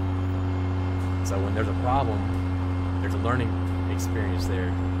problem. So when there's a problem, there's a learning experience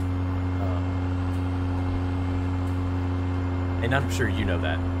there. And I'm sure you know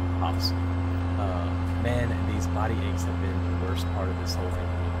that, Pops. Man, these body aches have been the worst part of this whole thing.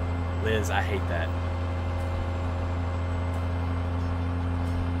 Liz, I hate that.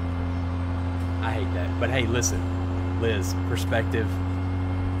 I hate that. But hey, listen, Liz, perspective.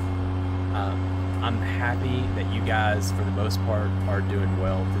 I'm happy that you guys, for the most part, are doing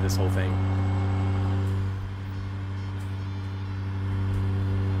well through this whole thing.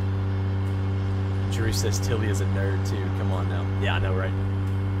 Drew says Tilly is a nerd too. Come on now. Yeah, I know, right?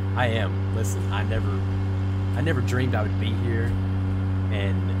 I am. Listen, I never dreamed I would be here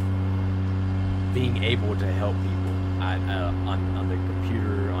and being able to help people on the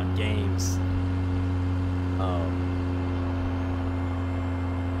computer, on games.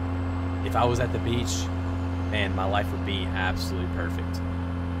 If I was at the beach, man, my life would be absolutely perfect.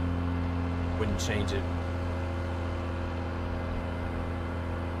 Wouldn't change it.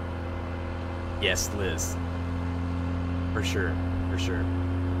 Yes, Liz. For sure, for sure.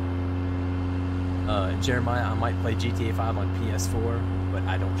 Jeremiah, I might play GTA 5 on PS4, but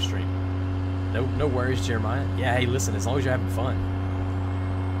I don't stream. No worries, Jeremiah. Yeah, hey, listen, as long as you're having fun.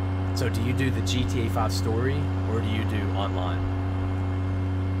 So do you do the GTA 5 story, or do you do online?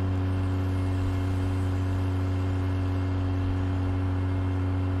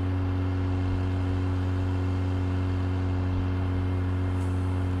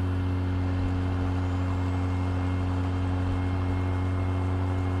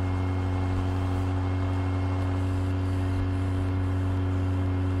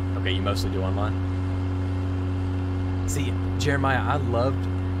 Okay, you mostly do online? See, Jeremiah, I loved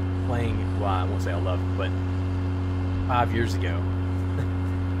playing, well, I won't say I loved, but 5 years ago,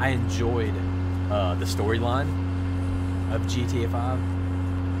 I enjoyed the storyline of GTA 5,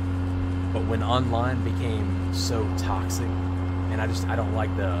 but when online became so toxic, and I don't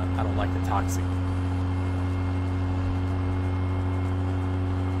like the toxic.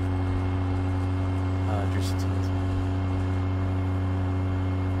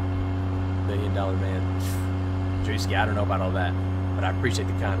 $1 billion man. Drewski, I don't know about all that, but I appreciate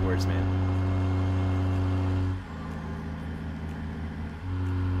the kind words, man.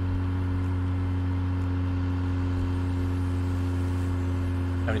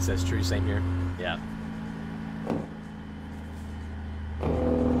 Tony says true, same here. Yeah.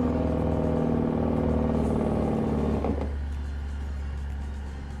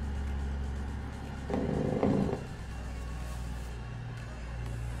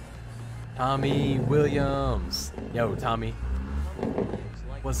 Tommy Williams. Yo, Tommy.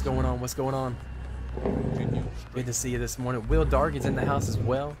 What's going on? What's going on? Good to see you this morning. Will Dargan's in the house as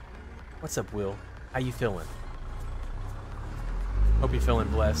well. What's up, Will? How you feeling? Hope you're feeling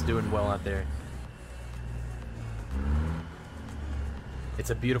blessed, doing well out there. It's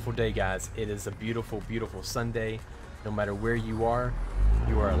a beautiful day, guys. It is a beautiful, beautiful Sunday. No matter where you are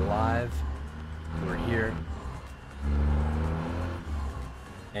alive. We're here.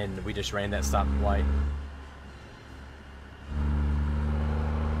 And we just ran that stoplight.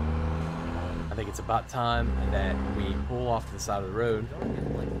 I think it's about time that we pull off to the side of the road.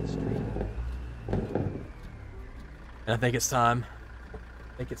 And I think it's time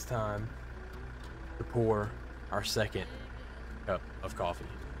to pour our second cup of coffee.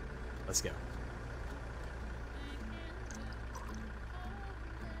 Let's go.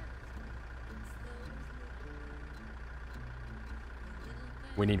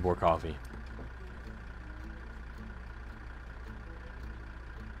 We need more coffee.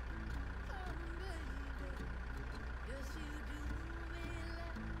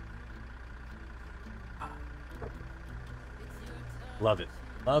 Love it.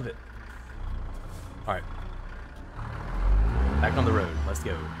 Love it. All right. Back on the road. Let's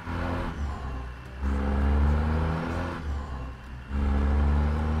go.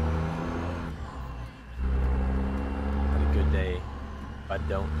 Had a good day. If I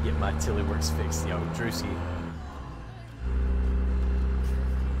don't get my TilleyWorks fixed, yo, Drewski.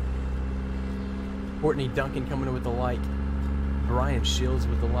 Courtney Duncan coming in with the like. Brian Shields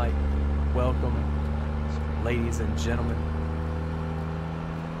with the like. Welcome, ladies and gentlemen.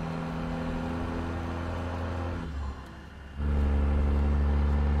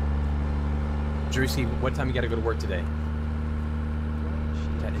 Drewski, what time you gotta go to work today?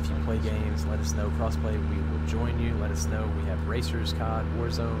 If you play games, let us know. Crossplay, we will join you. Let us know. We have Racers, COD,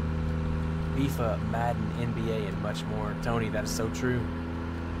 Warzone, FIFA, Madden, NBA, and much more. Tony, that is so true.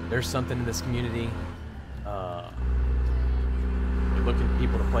 There's something in this community. You're looking for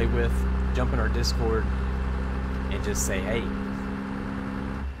people to play with. Jump in our Discord and just say, hey,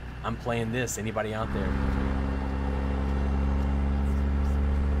 I'm playing this. Anybody out there?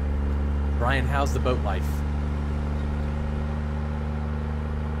 Brian, how's the boat life?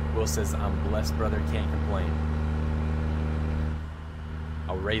 Will says, I'm blessed, brother, can't complain.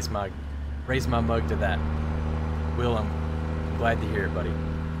 I'll raise my mug to that. Will, I'm glad to hear it, buddy.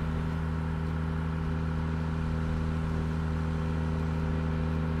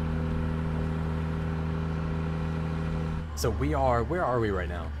 So where are we right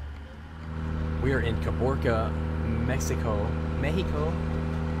now? We are in Caborca, Mexico.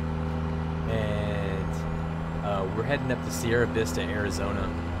 And we're heading up to Sierra Vista, Arizona.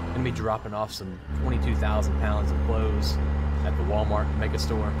 Gonna be dropping off some 22,000 pounds of clothes at the Walmart mega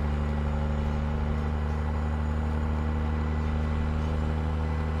store.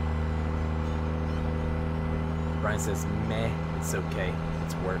 Brian says, meh, it's okay,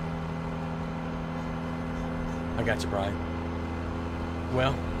 it's work. I got you, Brian.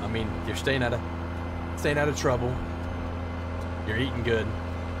 Well, I mean, you're staying out of trouble. You're eating good.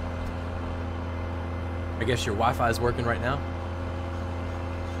 I guess your Wi-Fi is working right now.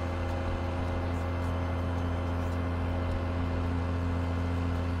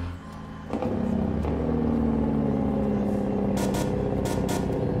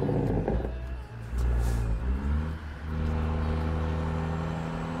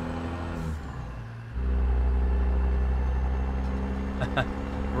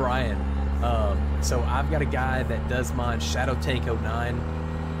 Brian, so I've got a guy that does mine, Shadow Tank 09,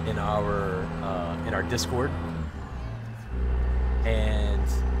 in our Discord, and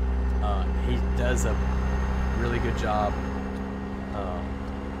he does a really good job.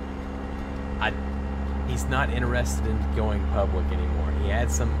 He's not interested in going public anymore. He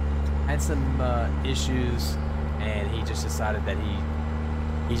had some issues, and he just decided that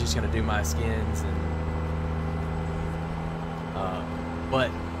he's just gonna do my skins, and but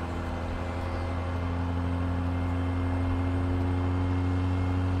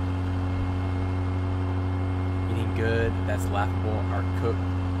eating good, that's laughable. Our cook,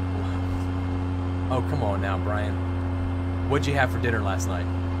 oh come on now, Brian, what'd you have for dinner last night?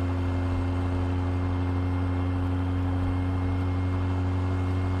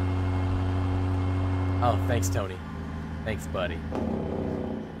 Oh, thanks, Tony. Thanks, buddy.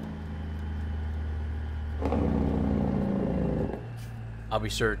 I'll be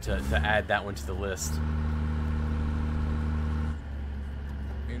sure to add that one to the list.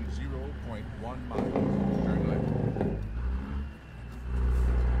 In 0.1 miles, turn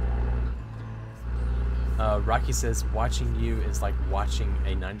left. Rocky says, watching you is like watching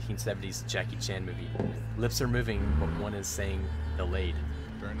a 1970s Jackie Chan movie. Lips are moving, but one is saying delayed.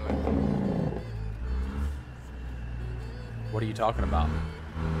 Turn left. What are you talking about?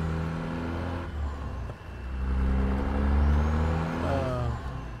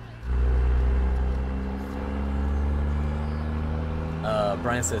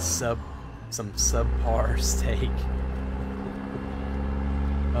 Brian says some subpar steak.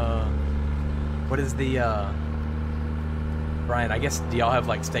 What is the Brian, I guess, do y'all have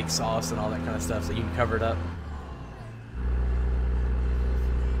like steak sauce and all that kind of stuff so you can cover it up?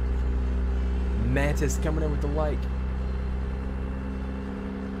 Mantis coming in with the like.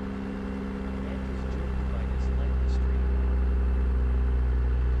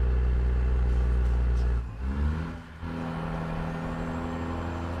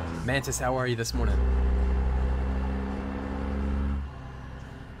 Mantis, how are you this morning?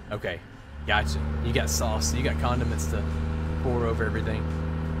 Okay, gotcha. You got sauce, you got condiments to pour over everything.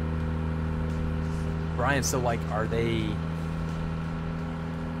 Brian, so like, are they...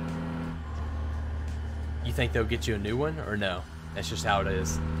 You think they'll get you a new one, or no? That's just how it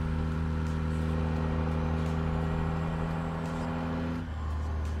is.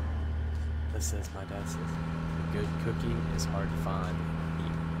 This says, my dad says, good cooking is hard to find.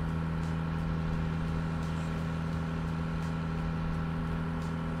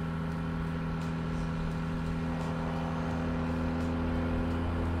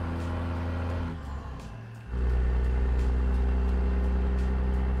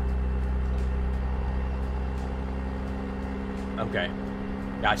 Okay.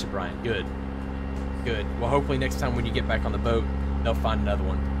 Gotcha, Brian. Good. Good. Well, hopefully next time when you get back on the boat, they'll find another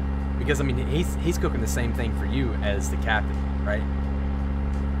one. Because, I mean, he's cooking the same thing for you as the captain, right?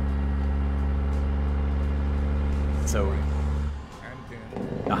 So,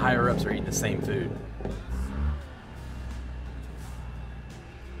 the higher-ups are eating the same food.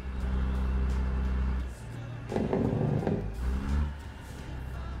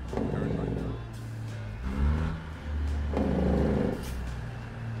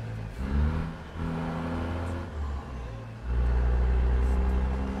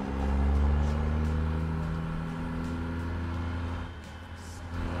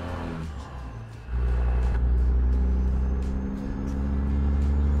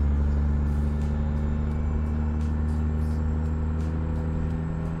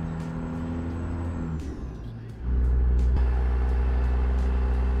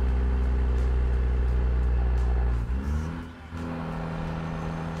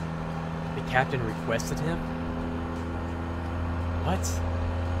 Captain requested him? What?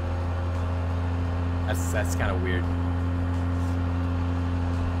 That's kind of weird.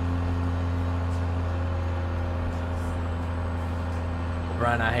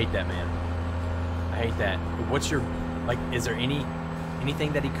 Brian, I hate that, man. I hate that. What's your, like, is there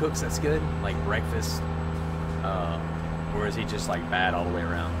anything that he cooks that's good? Like breakfast? Or is he just like bad all the way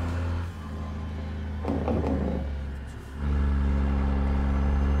around?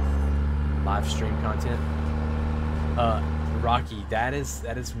 Live stream content. Rocky, that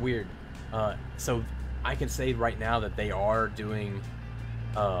is weird. So I can say right now that they are doing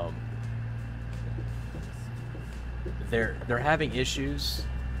they're having issues.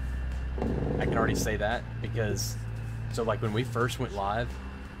 I can already say that because so like when we first went live,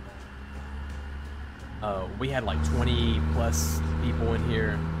 we had like 20 plus people in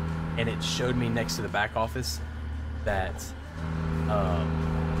here, and it showed me next to the back office that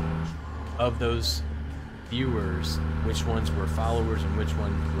of those viewers, which ones were followers and which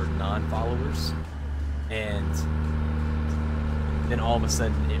ones were non-followers, and then all of a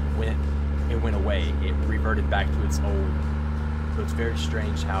sudden it went away. It reverted back to its old. So it's very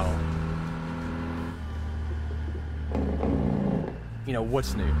strange how, you know,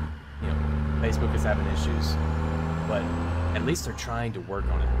 what's new. You know, Facebook is having issues, but at least they're trying to work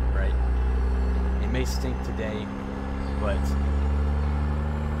on it, right? It may stink today, but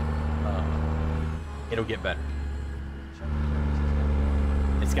it'll get better.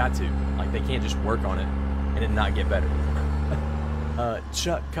 It's got to. Like, they can't just work on it and it not get better.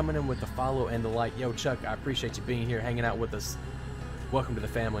 Chuck coming in with the follow and the like. Yo, Chuck, I appreciate you being here, hanging out with us. Welcome to the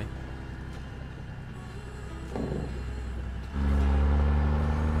family.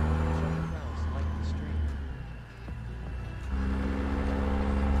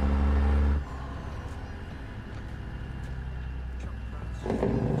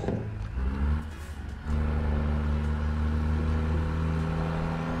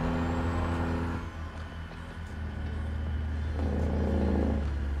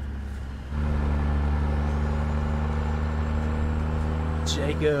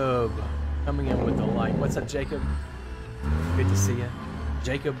 Jacob coming in with the like. What's up, Jacob? Good to see you.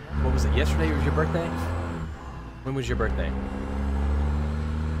 Jacob, what was it? Yesterday was your birthday? When was your birthday? I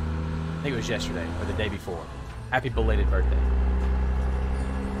think it was yesterday or the day before. Happy belated birthday.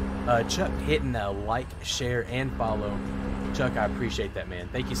 Chuck hitting a like, share, and follow. Chuck, I appreciate that, man.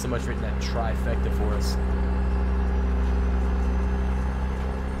 Thank you so much for hitting that trifecta for us.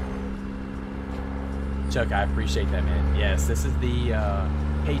 Chuck, I appreciate that, man. Yes, this is the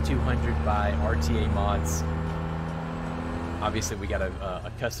K200 by RTA Mods. Obviously, we got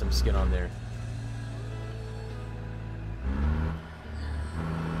a custom skin on there.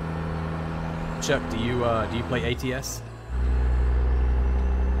 Chuck, do you play ATS?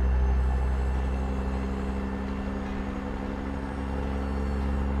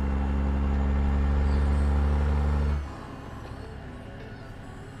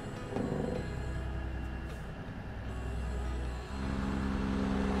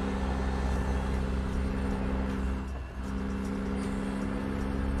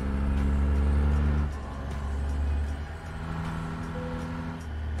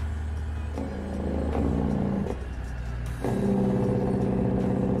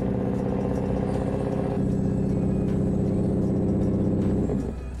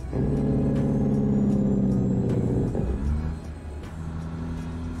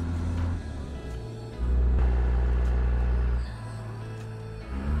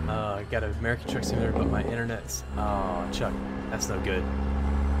 Got an American Truck Simulator, but my internet's... Oh, Chuck, that's no good.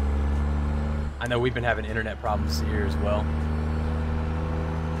 I know we've been having internet problems here as well.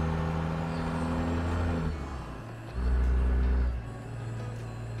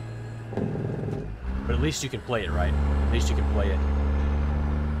 But at least you can play it, right? At least you can play it.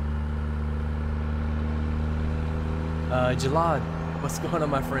 Jalad, what's going on,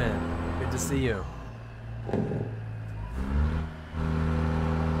 my friend? Good to see you.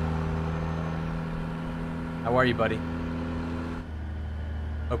 How are you, buddy?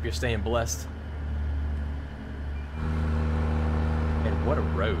 Hope you're staying blessed. And what a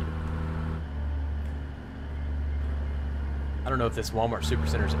road. I don't know if this Walmart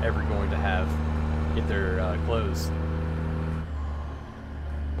Supercenter is ever going to get their clothes.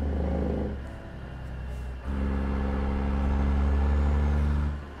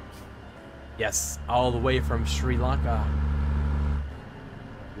 Yes, all the way from Sri Lanka.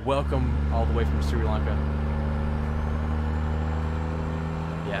 Welcome all the way from Sri Lanka.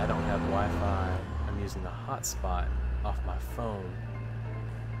 Yeah, I don't have Wi-Fi. I'm using the hotspot off my phone.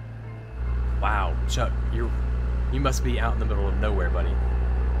 Wow, Chuck, you must be out in the middle of nowhere, buddy.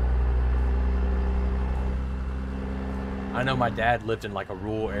 I know my dad lived in like a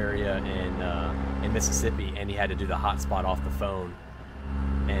rural area in Mississippi, and he had to do the hotspot off the phone.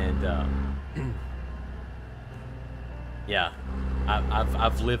 And yeah,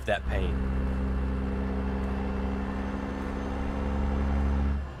 I've lived that pain.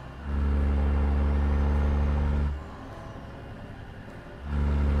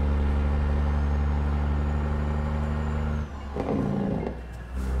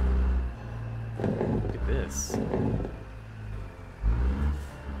 Look at this.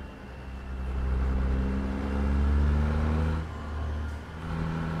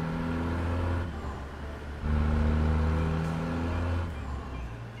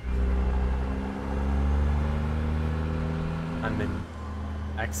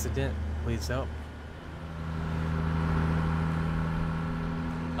 Accident, please help.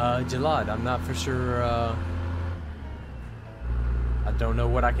 Jalad, I'm not for sure, I don't know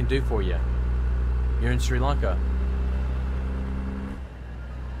what I can do for you. You're in Sri Lanka.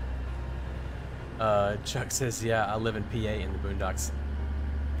 Chuck says, yeah, I live in PA in the boondocks.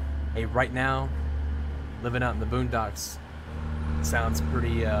 Hey, right now, living out in the boondocks sounds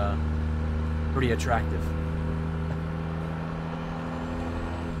pretty attractive.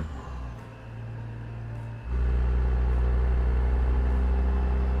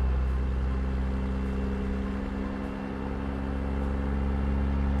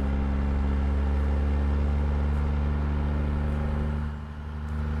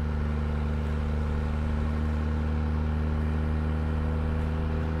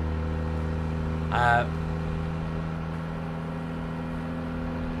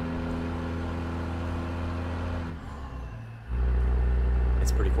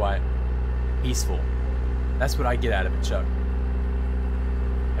 It's pretty quiet. Peaceful. That's what I get out of it, Chuck.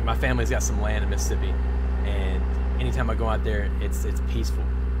 Like, my family's got some land in Mississippi, and anytime I go out there, it's peaceful.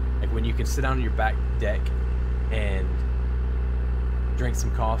 Like, when you can sit down on your back deck and drink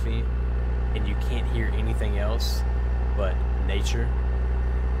some coffee, and you can't hear anything else but nature.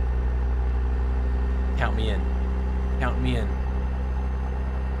 Count me in. Count me in.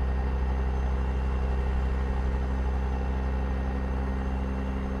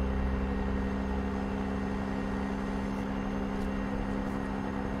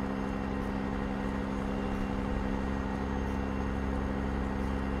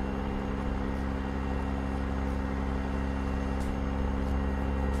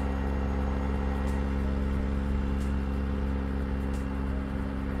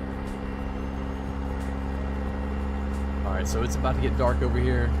 Alright, so it's about to get dark over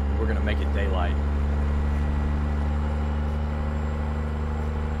here. We're gonna make it daylight.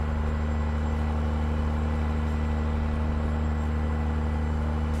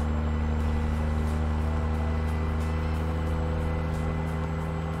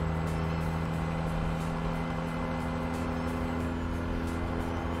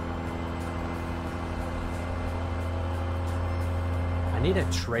 I need a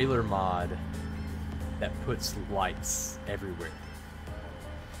trailer mod that puts lights everywhere.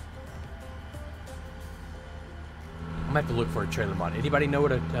 I'm gonna have to look for a trailer mod. Anybody know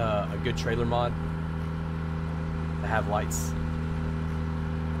what a good trailer mod to have lights?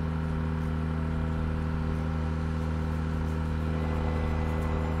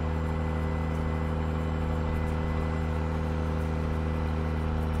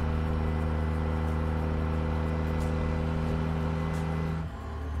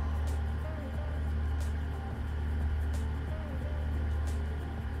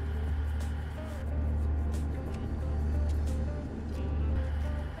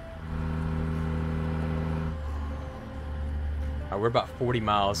 We're about 40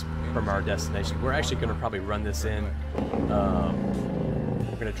 miles from our destination. We're actually going to probably run this in.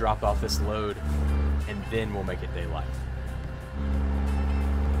 We're going to drop off this load, and then we'll make it daylight.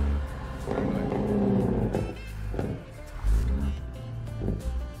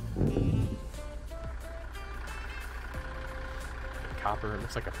 Copper, it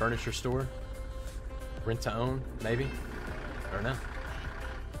looks like a furniture store. Rent to own, maybe? I don't know.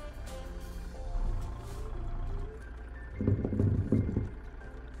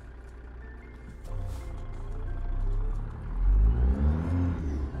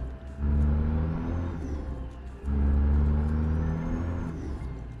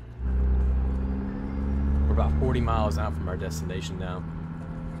 We're about 40 miles out from our destination now.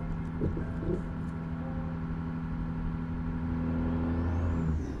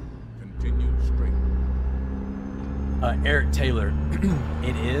 Continue straight. Eric Taylor,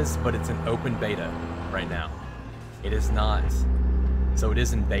 it is, but it's an open beta right now. It is not, so it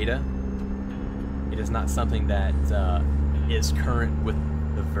is in beta. It is not something that is current with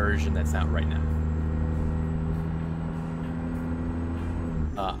the version that's out right now.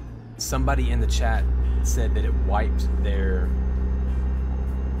 Somebody in the chat said that it wiped their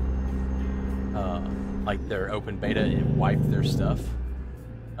like their open beta. It wiped their stuff,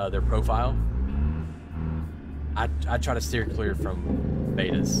 their profile. I try to steer clear from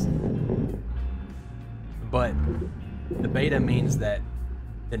betas, but the beta means that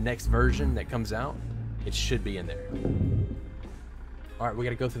the next version that comes out, it should be in there. All right, we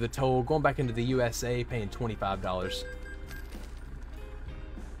got to go through the toll, going back into the USA, paying $25.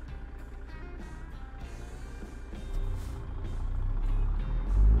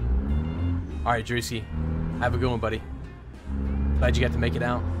 All right, Drewski, have a good one, buddy. Glad you got to make it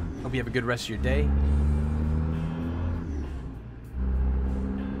out. Hope you have a good rest of your day.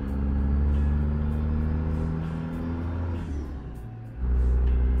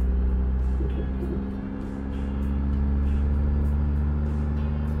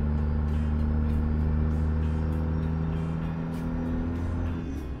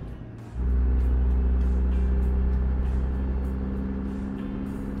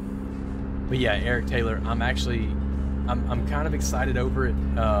 But yeah, Eric Taylor, I'm kind of excited over it.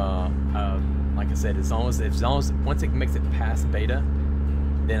 Like I said, as long as once it makes it past beta,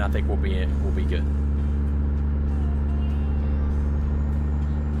 then I think we'll be good.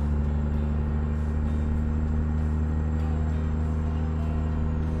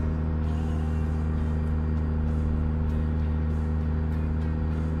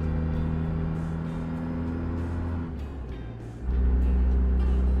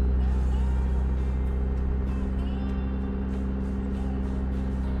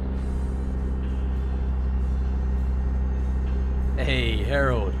 Hey,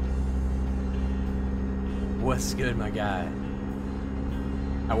 Harold. What's good, my guy?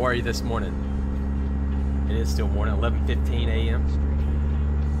 How are you this morning? It is still morning, 11:15 a.m.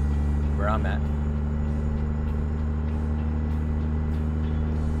 where I'm at.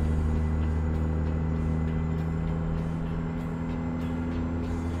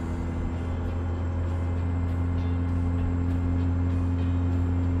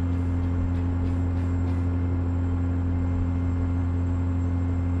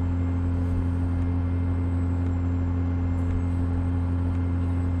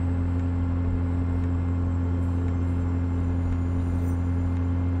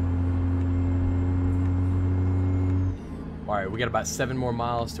 Alright, we got about 7 more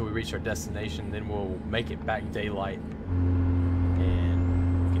miles till we reach our destination, then we'll make it back daylight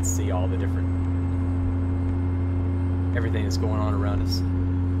and we can see all the different everything that's going on around us.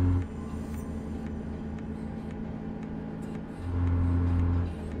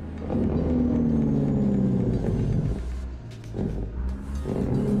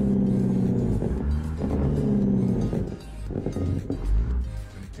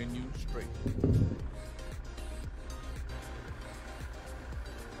 Continue straight.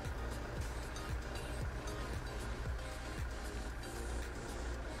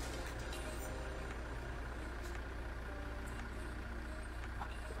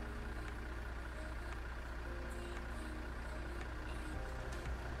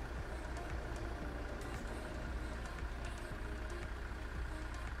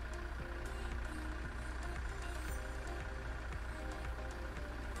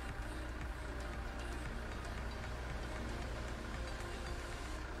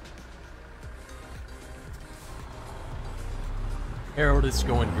 Harold, is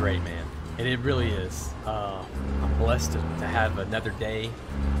going great, man. And it really is. I'm blessed to have another day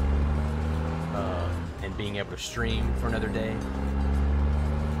and being able to stream for another day.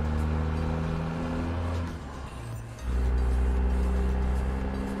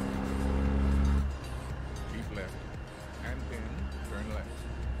 Keep left. And then turn left.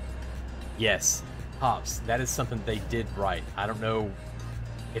 Yes, Pops, that is something they did right. I don't know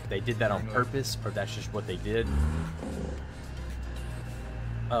if they did that on purpose or that's just what they did.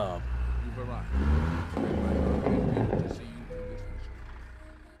 Move around. To see you in this mission.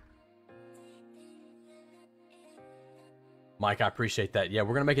 Mike, I appreciate that. Yeah,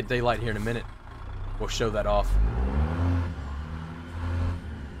 we're gonna make it daylight here in a minute. We'll show that off.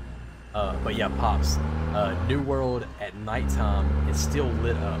 But yeah, Pops, New World at nighttime is still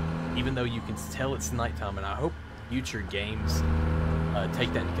lit up, even though you can tell it's nighttime, and I hope future games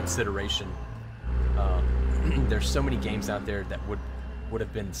take that into consideration. There's so many games out there that would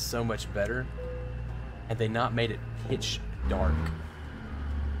have been so much better had they not made it pitch dark,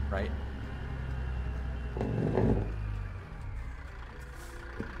 right?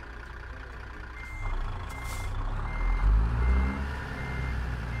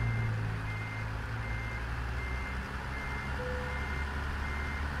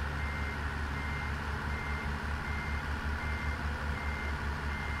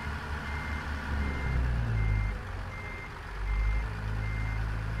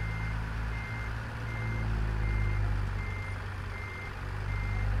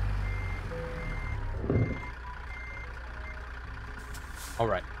 All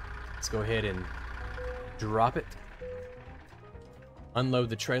right, let's go ahead and drop it.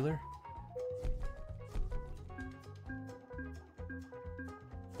 Unload the trailer.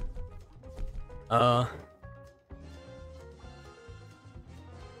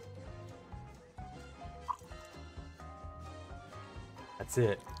 That's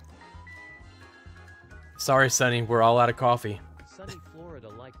it. Sorry, Sonny, we're all out of coffee. Sunny Florida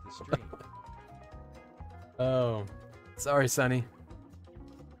liked the stream. Oh, sorry, Sonny.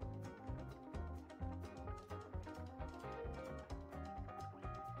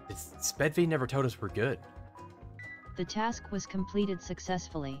 Spedv never told us we're good. The task was completed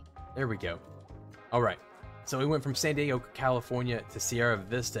successfully. There we go. All right. So we went from San Diego, California to Sierra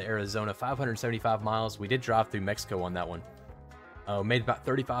Vista, Arizona, 575 miles. We did drive through Mexico on that one. Made about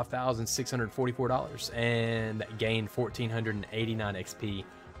 $35,644 and gained 1,489 XP.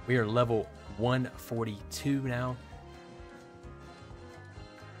 We are level 142 now.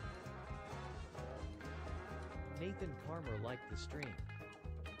 Nathan Carmer liked the stream.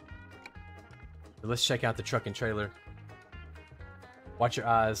 So let's check out the truck and trailer. Watch your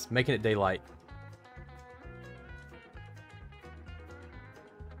eyes, making it daylight.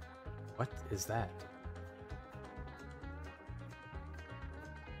 What is that?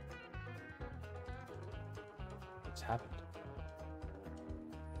 What's happened?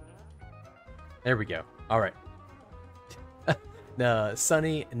 There we go. All right.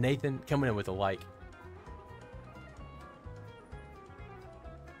 Sonny, Nathan coming in with a like.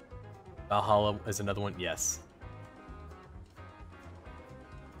 Valhalla is another one. Yes.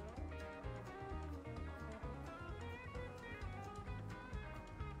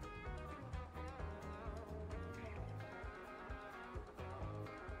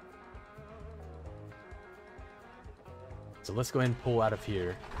 So let's go ahead and pull out of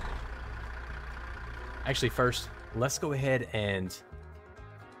here. Actually, first, let's go ahead and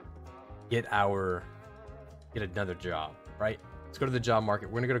get another job, right? Let's go to the job market.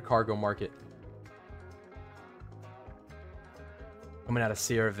 We're gonna go to cargo market. Coming out of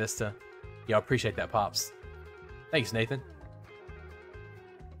Sierra Vista. Yeah, I appreciate that, Pops. Thanks, Nathan.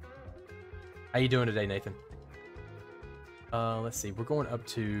 How you doing today, Nathan? Let's see. We're going up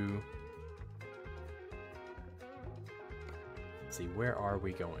to... Let's see, where are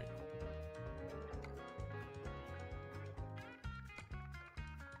we going?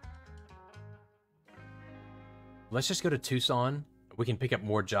 Let's just go to Tucson. We can pick up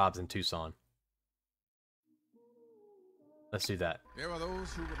more jobs in Tucson. Let's do that. There are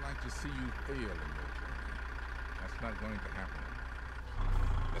those who would like to see you fail in your journey. That's not going to happen.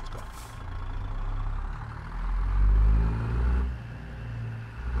 Let's go.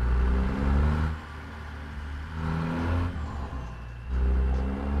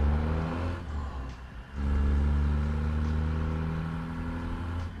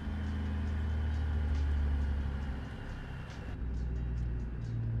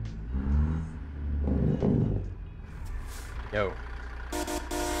 Yo.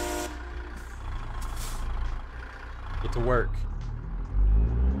 Get to work.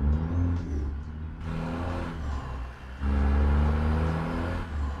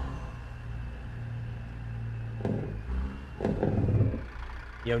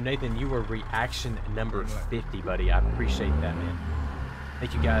 Yo, Nathan, you were reaction number 50, buddy. I appreciate that, man.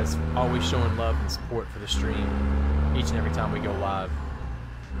 Thank you guys for always showing love and support for the stream each and every time we go live.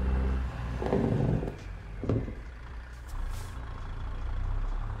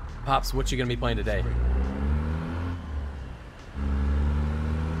 Pops, what you gonna be playing today?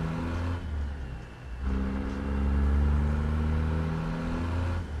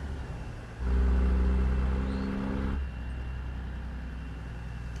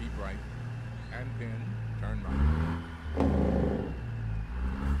 Keep right and then turn right.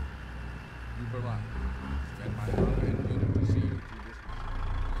 You've arrived. Spend my honor and duty to see you through this.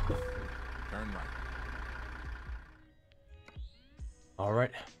 Turn right. All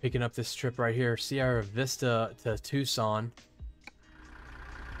right, picking up this trip right here, Sierra Vista to Tucson.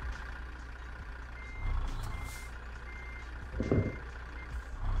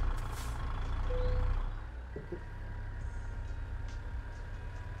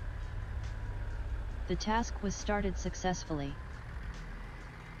 The task was started successfully.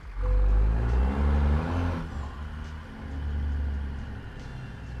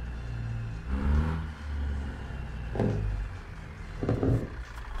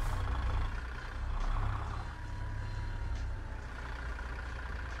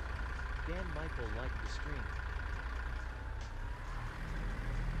 Dan Michael liked the stream.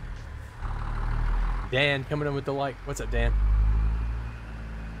 Dan coming in with the like. What's up, Dan?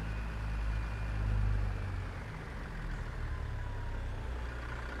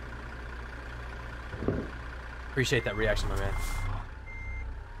 Appreciate that reaction, my man.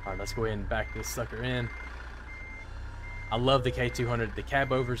 All right, let's go ahead and back this sucker in. I love the K200, the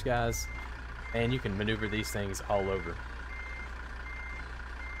cab overs, guys. Man, you can maneuver these things all over.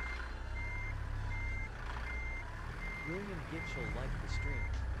 William Gitchell liked the stream.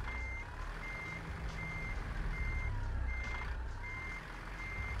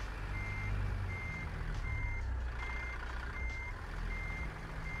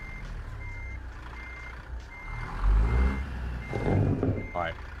 All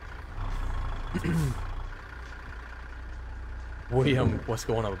right. William, what's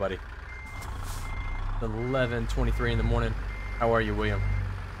going on, buddy? 11:23 in the morning. How are you, William?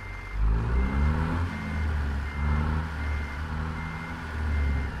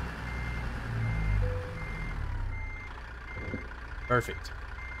 Perfect.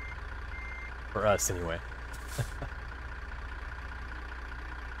 For us, anyway.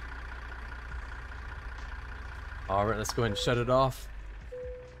 Alright, let's go ahead and shut it off.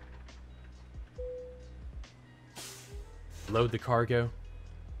 Load the cargo.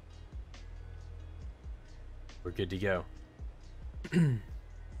 We're good to go.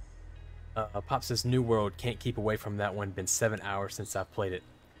 Pop says New World, can't keep away from that one. Been 7 hours since I've played it.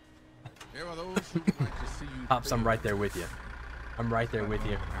 There are those who would like to see you Pops, I'm fail. right there with you. I'm right there with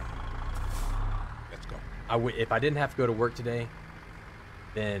you. Let's go. If I didn't have to go to work today,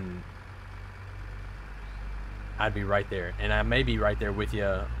 then I'd be right there. And I may be right there with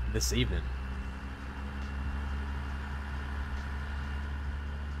you this evening.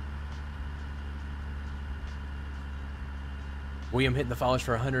 William hitting the followers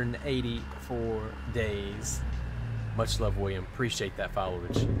for 184 days. Much love, William. Appreciate that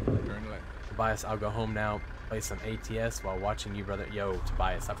followage. Turn left. Tobias, I'll go home now. Play some ATS while watching you, brother. Yo,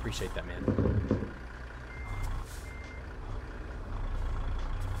 Tobias, I appreciate that, man.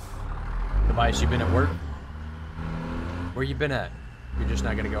 Tobias, you been at work? Where you been at? You're just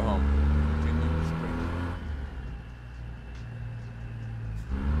not gonna go home. Continue straight.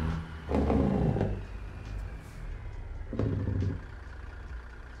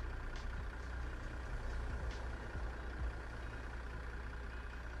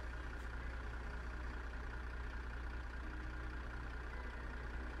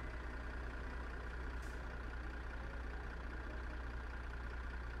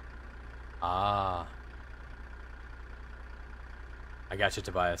 Ah. I got you,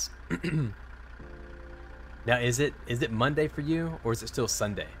 Tobias. Now, is it Monday for you, or is it still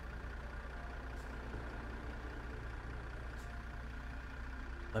Sunday?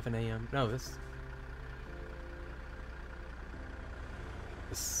 $11 a.m. No, this.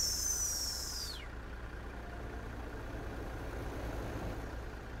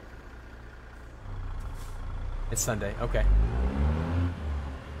 It's Sunday. Okay.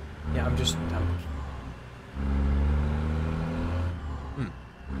 Yeah,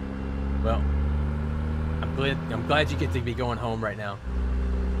 Well, I'm glad you get to be going home right now.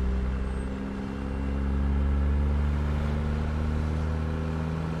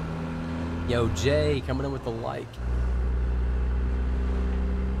 Yo, Jay, coming in with the like.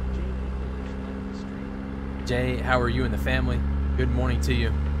 Jay, how are you and the family? Good morning to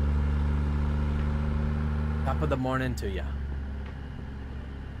you. Top of the morning to you.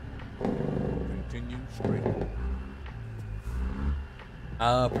 Continue straight.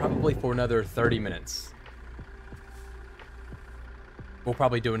 Probably for another 30 minutes. We'll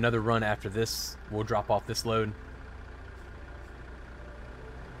probably do another run after this. We'll drop off this load.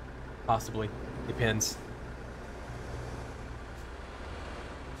 Possibly. Depends.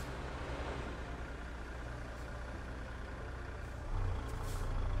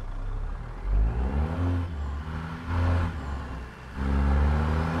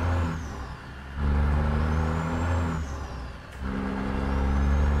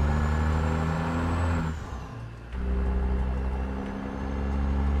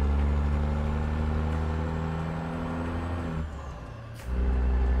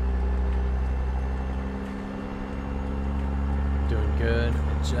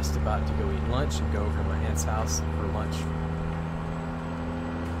 Just about to go eat lunch and go over to my aunt's house for lunch.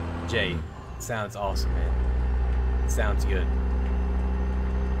 Jay, sounds awesome, man. Sounds good.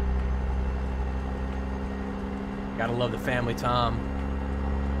 Gotta love the family time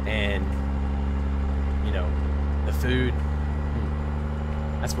and, you know, the food.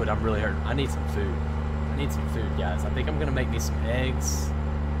 That's what I'm really hurting. I need some food. I need some food, guys. I think I'm gonna make me some eggs.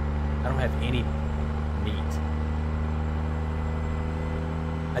 I don't have any meat.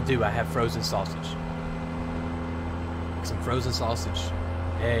 I do. I have frozen sausage. Some frozen sausage,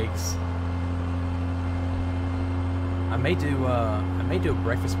 eggs. I may do a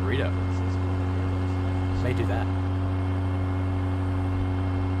breakfast burrito. May do that.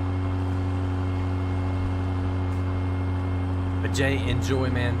 But Jay, enjoy,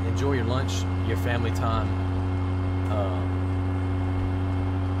 man. Enjoy your lunch, your family time.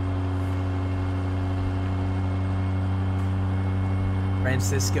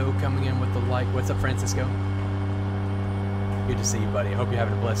 Francisco coming in with the like. What's up, Francisco? Good to see you, buddy. I hope you're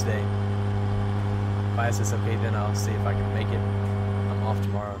having a blessed day. If I says okay, then I'll see if I can make it. I'm off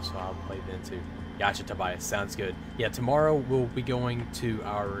tomorrow, so I'll play then too. Gotcha, Tobias. Sounds good. Yeah, tomorrow we'll be going to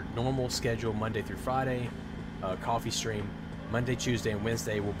our normal schedule Monday through Friday, coffee stream. Monday, Tuesday, and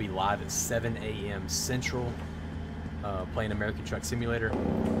Wednesday will be live at 7 a.m. Central, playing American Truck Simulator.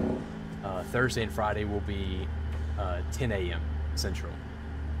 Thursday and Friday will be 10 a.m. Central.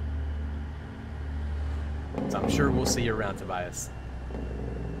 So I'm sure we'll see you around, Tobias.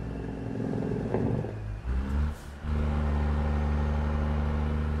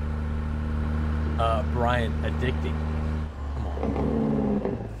 Brian Addicting. Come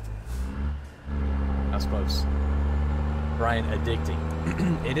on. That's close. Brian Addicting.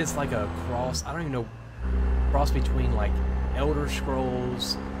 It is like a cross, I don't even know, cross between like Elder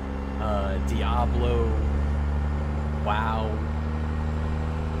Scrolls, Diablo, WoW.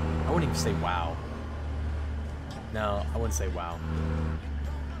 I wouldn't even say WoW. No, I wouldn't say WoW.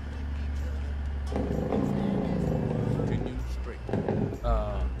 Continue straight.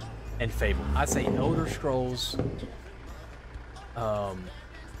 And Fable. I'd say Elder Scrolls,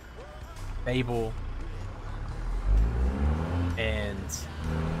 Fable, and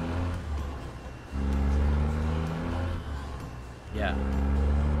yeah,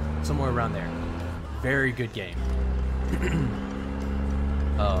 somewhere around there. Very good game. In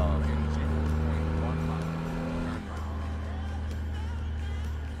 0.1 mile. Turn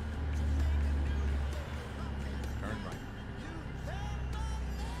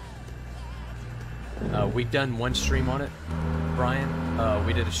right. We've done one stream on it, Brian.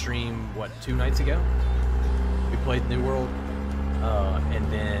 We did a stream, what, 2 nights ago? We played New World,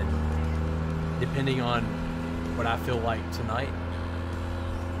 and then depending on what I feel like tonight,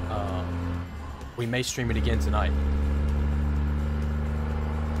 we may stream it again tonight.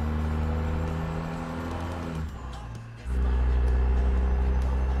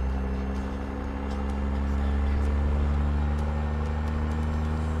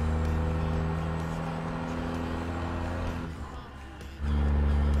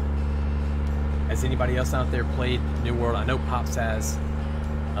 Has anybody else out there played New World? I know Pops has.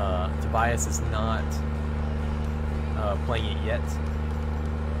 Tobias is not playing it yet.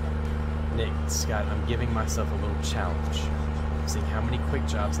 Nick, Scott, I'm giving myself a little challenge. Seeing how many quick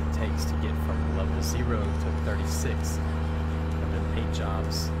jobs it takes to get from level 0 to 36. I've done 8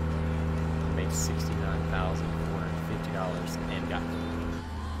 jobs, made $69,450, and got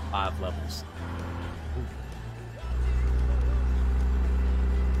 5 levels. Ooh.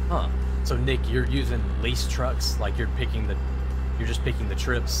 Huh. So Nick, you're using lease trucks, like you're just picking the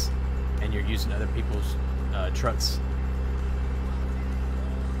trips, and you're using other people's trucks.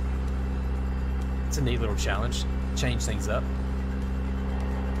 It's a neat little challenge. Change things up.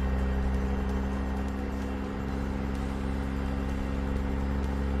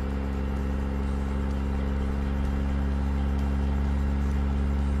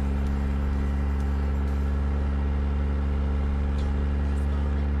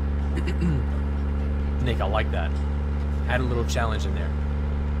 Nick, I like that. Add a little challenge in there.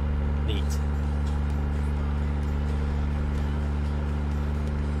 Neat.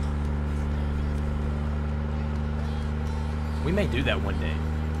 We may do that one day.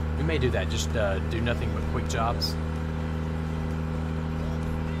 We may do that. Just do nothing but quick jobs.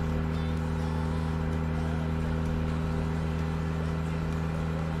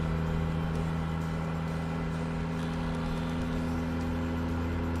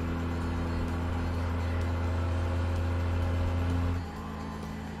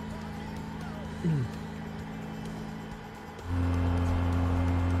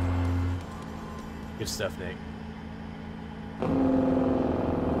 Good stuff, Nick.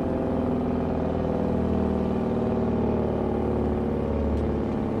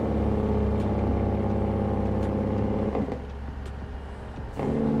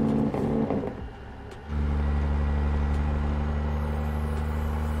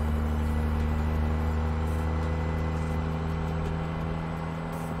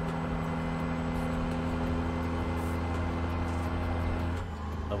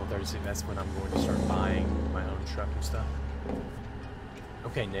 Level 36, that's when I'm going to start buying my own truck and stuff.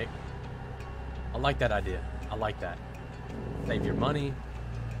 Okay, Nick. I like that idea. I like that. Save your money.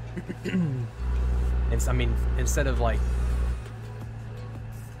 And I mean, instead of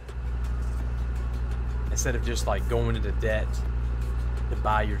just like going into debt to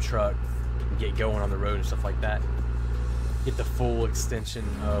buy your truck and get going on the road and stuff like that, get the full extension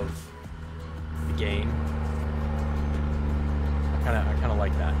of the game. I kind of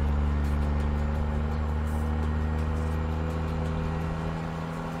like that.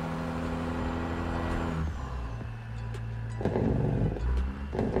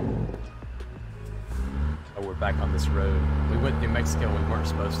 Oh, we're back on this road. We went through Mexico and we weren't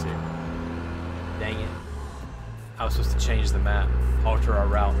supposed to. Dang it. I was supposed to change the map, alter our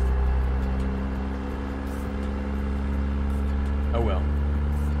route. Oh well.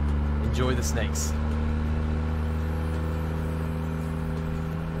 Enjoy the snakes.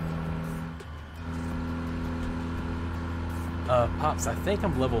 Pops, I think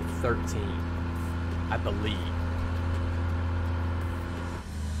I'm level 13. I believe.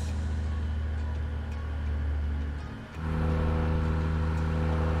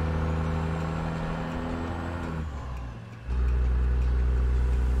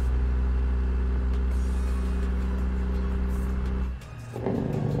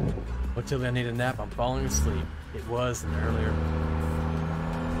 Well, Tilly, I need a nap. I'm falling asleep. It was an earlier.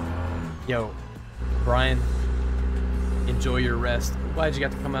 Yo, Brian, enjoy your rest. I'm glad you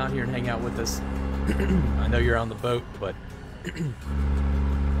got to come out here and hang out with us. I know you're on the boat, but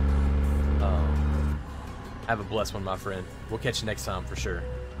have a blessed one, my friend. We'll catch you next time for sure.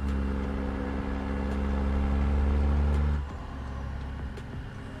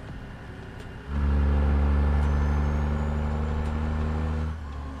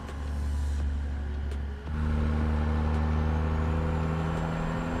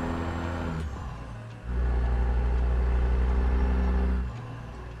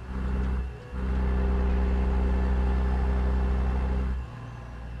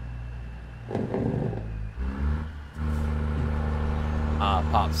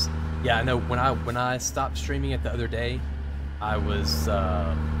 Pops. Yeah, I know when I stopped streaming it the other day, I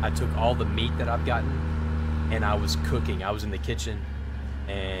took all the meat that I've gotten and I was cooking. I was in the kitchen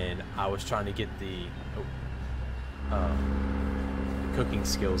and I was trying to get the cooking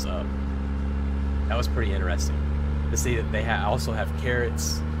skills up. That was pretty interesting to see that they also have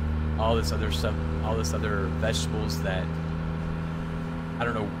carrots, all this other stuff, all this other vegetables that I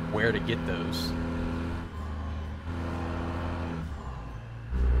don't know where to get those.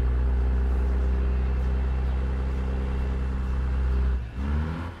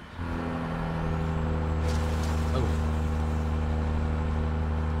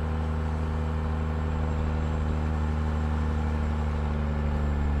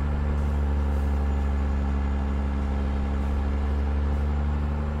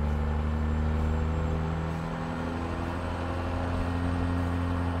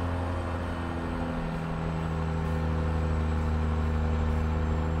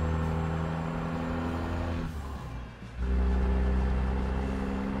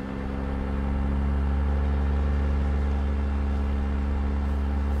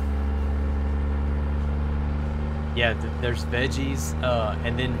 Yeah, there's veggies,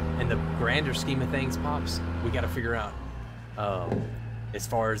 and then in the grander scheme of things, Pops, we got to figure out, as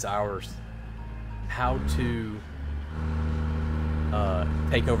far as how to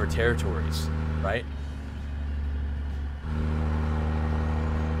take over territories, right?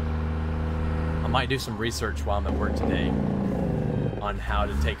 I might do some research while I'm at work today on how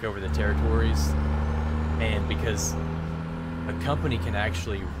to take over the territories, and because a company can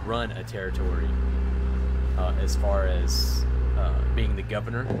actually run a territory. As far as being the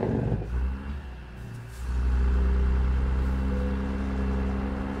governor.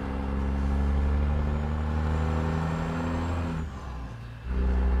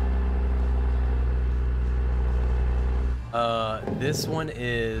 This one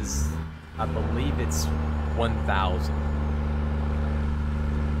is, I believe it's 1,000.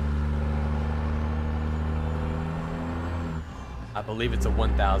 I believe it's a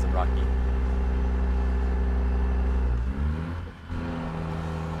 1,000, Rocky.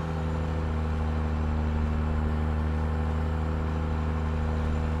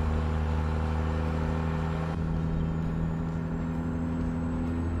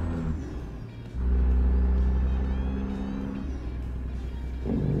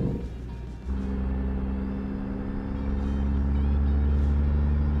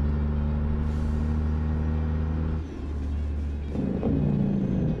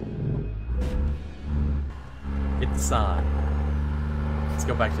 Sign. Let's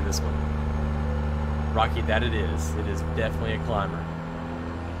go back to this one. Rocky, that it is. It is definitely a climber.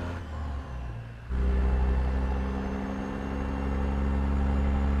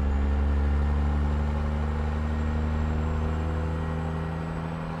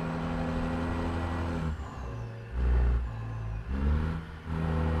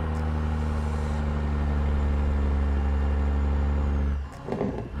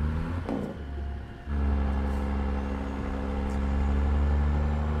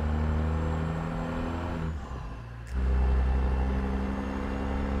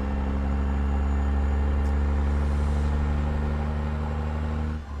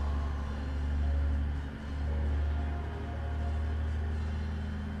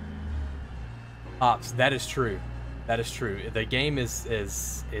 Ops, that is true. That is true. The game is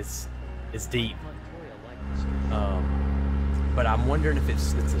deep. But I'm wondering if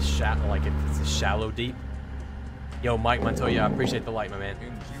it's a shallow deep. Yo, Mike Montoya, I appreciate the light, my man.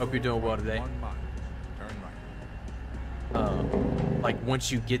 Hope you're doing well today. Like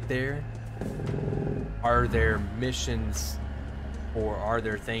once you get there, are there missions or are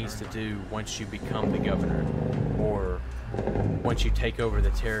there things to do once you become the governor or once you take over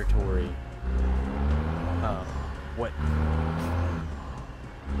the territory? What?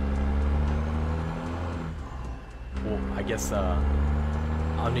 Well, I guess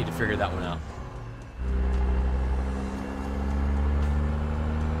I'll need to figure that one out.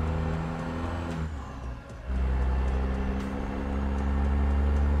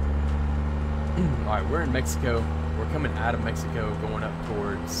 Alright, we're in Mexico. We're coming out of Mexico, going up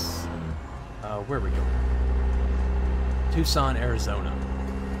towards, where are we going? Tucson, Arizona.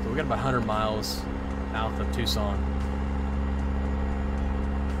 So we got about 100 miles south of Tucson.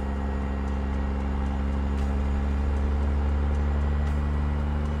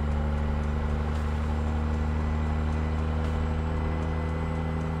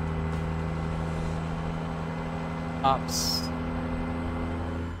 Ops.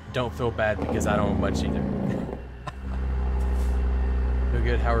 Don't feel bad because I don't know much either. Feel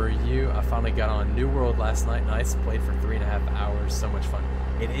good, how are you? I finally got on New World last night. Nice, played for 3.5 hours. So much fun.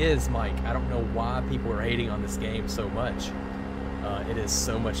 It is, Mike. I don't know why people are hating on this game so much. It is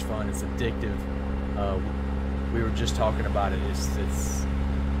so much fun. It's addictive. We were just talking about it. It's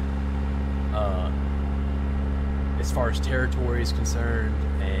as far as territory is concerned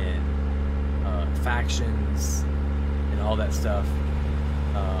and factions and all that stuff.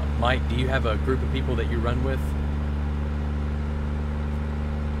 Mike, do you have a group of people that you run with?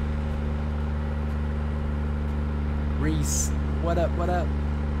 Reese, what up, what up?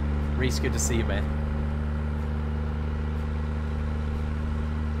 Reese, good to see you, man.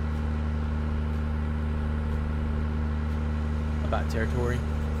 About territory?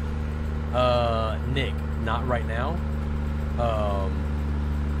 Nick, not right now.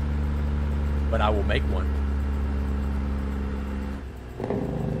 But I will make one.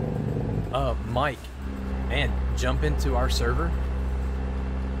 Mike, man, jump into our server,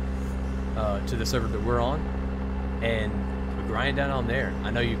 to the server that we're on, and grind down on there.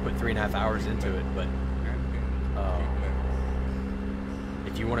 I know you put 3.5 hours into it, but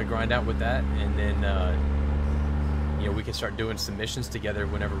if you want to grind out with that, and then you know, we can start doing some missions together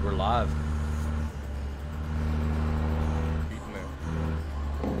whenever we're live.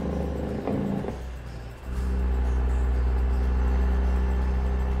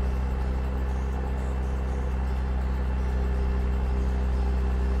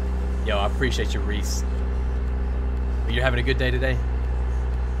 Yo, I appreciate you, Reese. Are you having a good day today?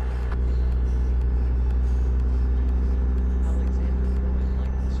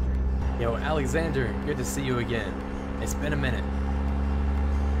 Yo, Alexander, good to see you again. It's been a minute.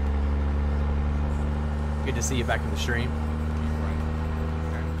 Good to see you back in the stream.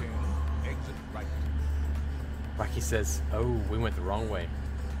 Rocky says, oh, we went the wrong way.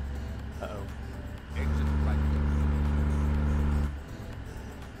 Uh-oh. Exit right.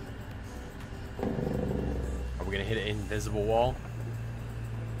 Are we gonna hit an invisible wall?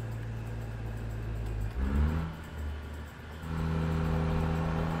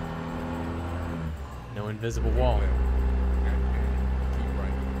 No invisible wall.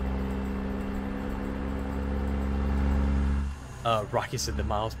 Rocky said the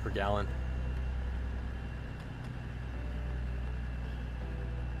miles per gallon.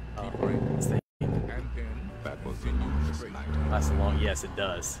 That's a long. Yes, it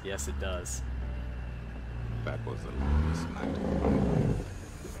does. Yes, it does. That was the longest night of my life.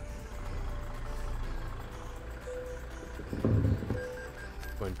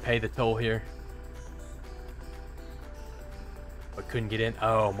 Go and pay the toll here. But couldn't get in.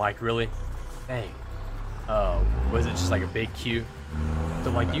 Oh, Mike, really? Dang. Oh, was it just like a big queue?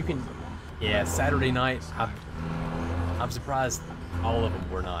 So like you can, yeah. Saturday night, I'm surprised all of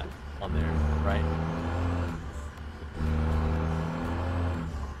them were not on there, right?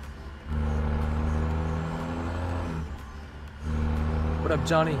 What up,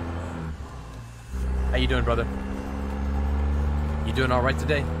 Johnny? How you doing, brother? You doing all right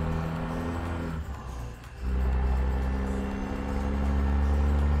today?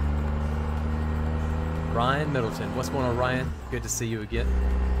 Ryan Middleton. What's going on, Ryan? Good to see you again.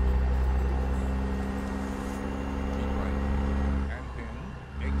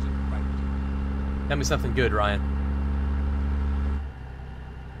 Tell me something good, Ryan.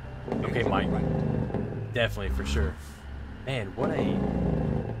 Okay, Mike. Definitely, for sure. Man, what a...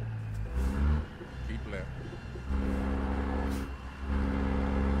 Keep left.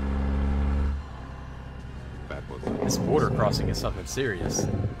 That was This border crossing is something serious.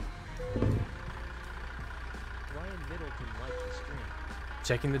 Ryan Middleton liked the stream.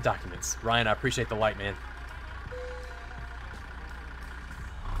 Checking the documents. Ryan, I appreciate the light, man.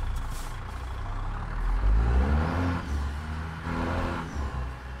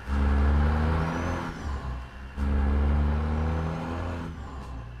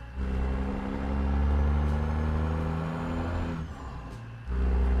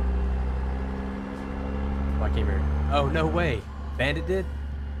 I came here. Oh, no way. Bandit did?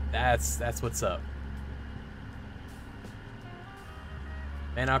 That's what's up.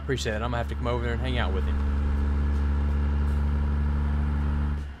 Man, I appreciate it. I'm gonna have to come over there and hang out with him.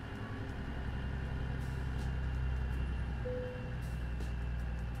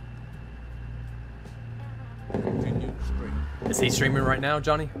 Continue straight. Is he streaming right now,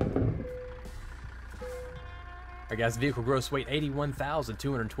 Johnny? Our guy's vehicle gross weight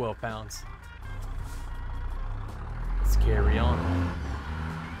 81,212 pounds. Let's carry on.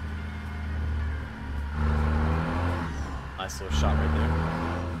 Nice little shot right there.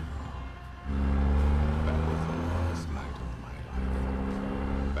 That was the longest night of my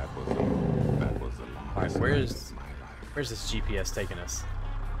life. That was the longest All right, night where's of my life. where's this GPS taking us?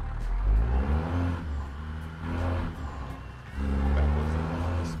 That was the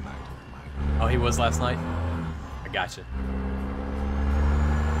longest night of my life. Oh, he was last night? I gotcha.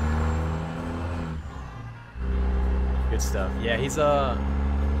 Good stuff. Yeah, he's a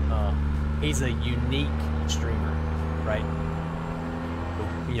unique streamer, right?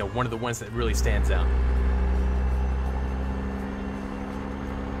 You know, one of the ones that really stands out.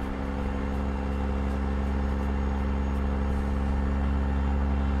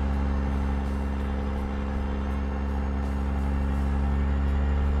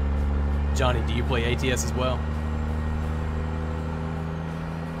 Johnny, do you play ATS as well?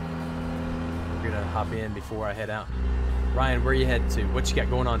 We're gonna hop in before I head out. Ryan, where you head to? What you got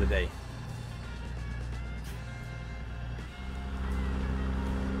going on today?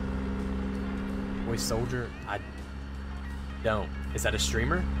 Boy Soldier? I don't. Is that a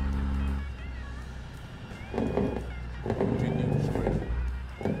streamer? Continue straight.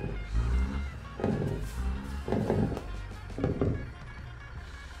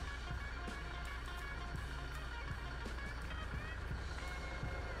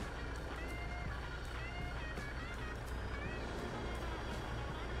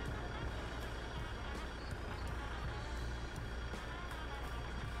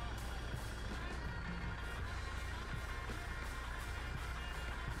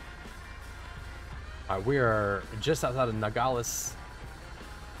 All right, we are just outside of Nogales.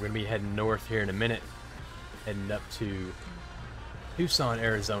 We're gonna be heading north here in a minute, heading up to Tucson,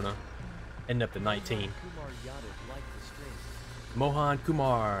 Arizona, ending up to 19. Kumar Yadav liked the stream. Mohan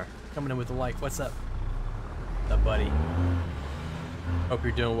Kumar coming in with the like. What's up? What's up, buddy? Hope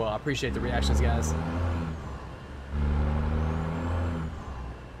you're doing well. I appreciate the reactions, guys.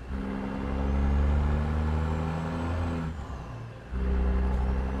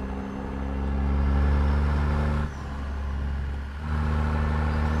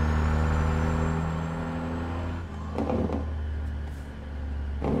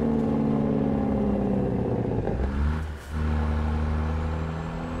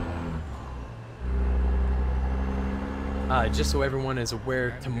 Just so everyone is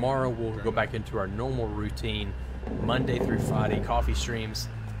aware, tomorrow we'll go back into our normal routine, Monday through Friday, coffee streams.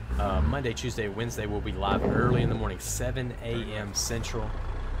 Monday, Tuesday, Wednesday, we'll be live early in the morning, 7 a.m. Central.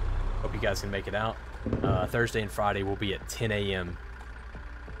 Hope you guys can make it out. Thursday and Friday will be at 10 a.m.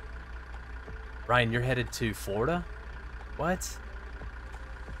 Ryan, you're headed to Florida? What?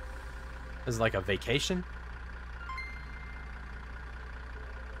 This is like a vacation?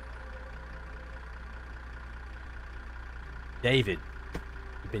 David,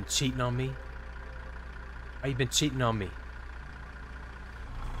 you've been cheating on me? Why you been cheating on me?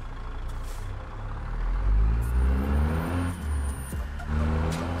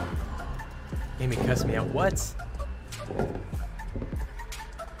 Amy cussed me out. What?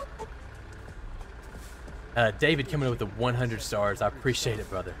 David coming in with the 100 stars. I appreciate it,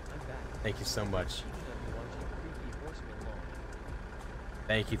 brother. I'm back. Thank you so much. Keeping up watching Creepy Horseman long.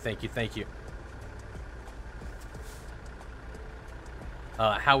 Thank you, thank you, thank you.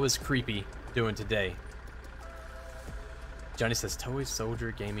 How is Creepy doing today? Johnny says, Toy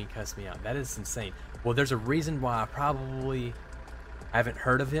Soldier Gaming cussed me out. That is insane. Well, there's a reason why I probably haven't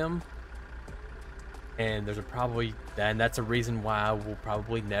heard of him. And there's a probably, and that's a reason why I will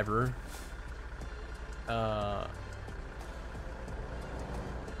probably never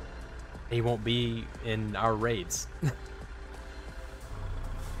he won't be in our raids.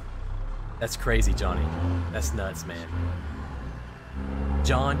 That's crazy, Johnny. That's nuts, man.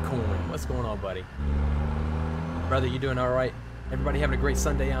 John Coyne, what's going on, buddy? Brother, you doing all right? Everybody having a great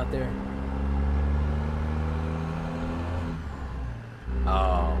Sunday out there?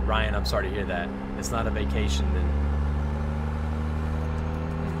 Oh, Ryan, I'm sorry to hear that. It's not a vacation, then.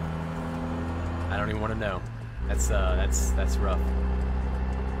 I don't even want to know. That's rough.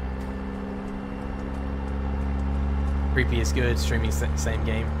 Creepy is good. Streaming same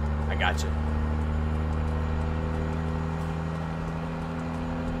game. I got you.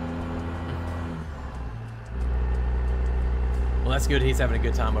 Well, that's good. He's having a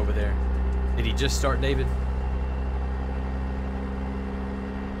good time over there. Did he just start, David?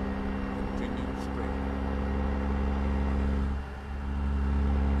 Continue straight.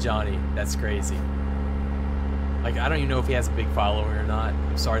 Johnny, that's crazy. Like, I don't even know if he has a big following or not.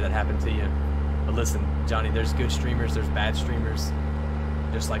 I'm sorry that happened to you. But listen, Johnny, there's good streamers, there's bad streamers.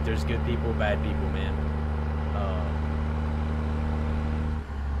 Just like there's good people, bad people, man.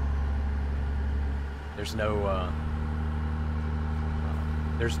 There's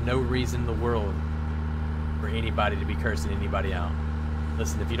no reason in the world for anybody to be cursing anybody out.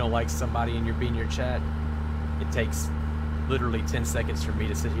 Listen, if you don't like somebody and you're being your chat, it takes literally 10 seconds for me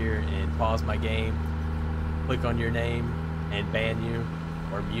to sit here and pause my game, click on your name, and ban you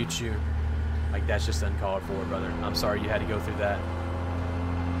or mute you. Like, that's just uncalled for, brother. I'm sorry you had to go through that.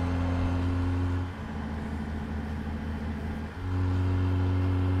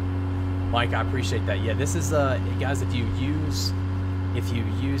 Mike, I appreciate that. Yeah, this is guys, if you use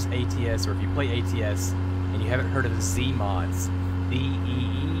ATS or if you play ATS and you haven't heard of the Z mods,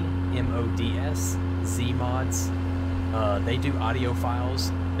 DEEMODS, Z mods, they do audio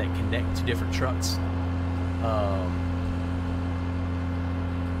files that connect to different trucks.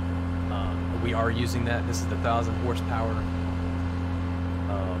 We are using that. This is the 1,000 horsepower.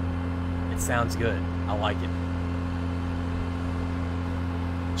 It sounds good. I like it.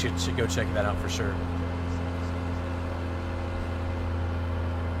 Should go check that out for sure.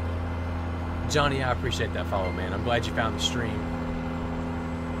 Johnny, I appreciate that follow, man. I'm glad you found the stream.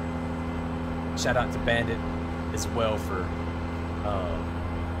 Shout out to Bandit as well for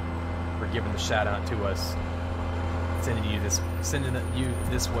giving the shout out to us, sending you this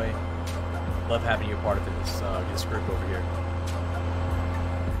way. Love having you a part of this group over here.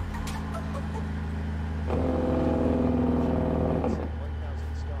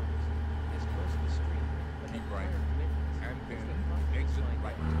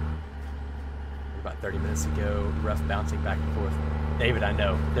 About 30 minutes ago, rough bouncing back and forth. David, I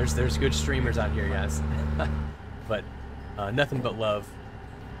know there's good streamers out here, guys, but nothing but love.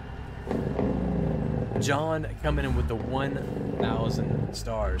 John coming in with the 1,000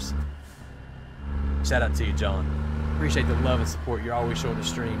 stars. Shout out to you, John. Appreciate the love and support. You're always showing the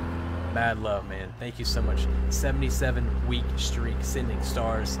stream. Mad love, man. Thank you so much. 77-week streak, sending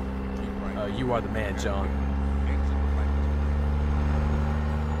stars. You are the man, John.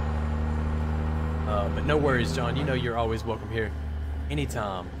 But no worries, John. You know you're always welcome here,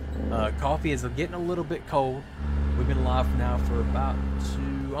 anytime. Coffee is getting a little bit cold. We've been live now for about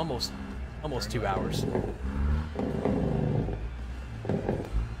almost 2 hours.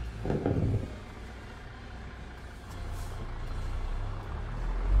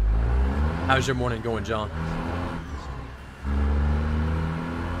 How's your morning going, John?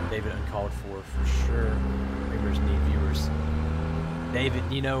 David, uncalled for sure. Streamers need viewers. David,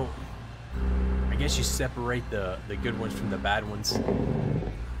 you know, I guess you separate the good ones from the bad ones.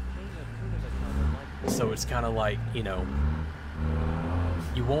 So it's kind of like, you know,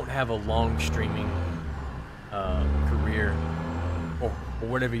 you won't have a long streaming career or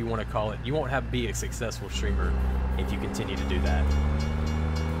whatever you want to call it. You won't be a successful streamer if you continue to do that.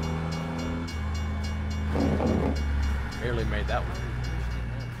 Barely made that one.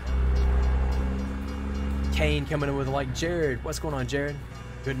 Kane coming in with like, Jared, what's going on, Jared?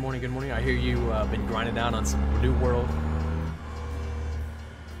 Good morning, good morning. I hear you been grinding down on some New World.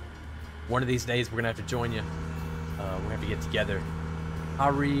 One of these days we're gonna have to join you. We have to get together.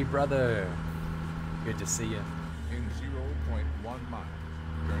 Ari, brother, good to see you. In 0.1 miles,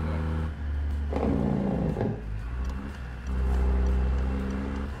 turn left.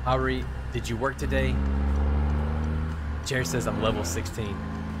 Ari, did you work today? Jared says I'm level 16.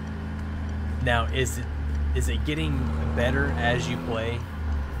 Now, is it getting better as you play?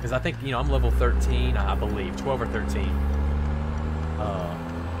 Because I think, you know, I'm level 13, I believe, 12 or 13.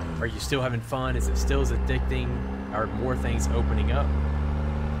 Are you still having fun? Is it still as addicting? Are more things opening up?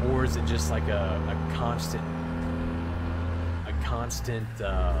 Or is it just like a constant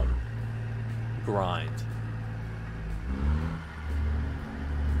grind?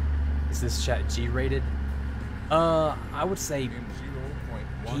 Is this chat G-rated? I would say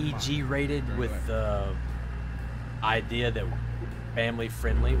PG rated with the idea that family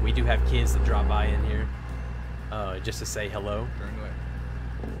friendly. We do have kids that drop by in here just to say hello.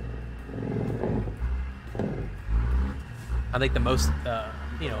 I think the most,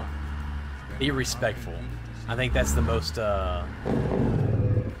 you know, be respectful. I think that's the most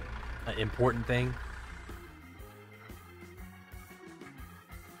important thing.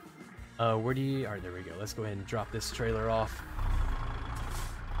 Where do you... Alright, there we go. Let's go ahead and drop this trailer off.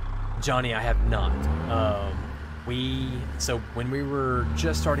 Johnny, I have not. So when we were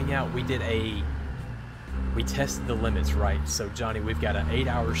just starting out, we tested the limits, right? So Johnny, we've got an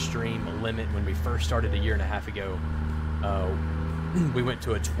 8-hour stream limit. When we first started a year and a half ago, we went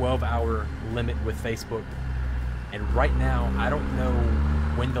to a 12-hour limit with Facebook. And right now, I don't know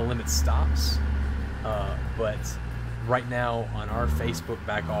when the limit stops, but right now on our Facebook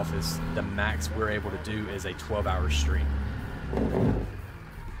back office, the max we're able to do is a 12-hour stream.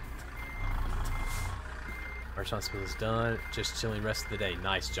 Our responsibility is done. Just chilling rest of the day.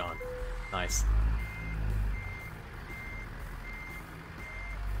 Nice, John. Nice.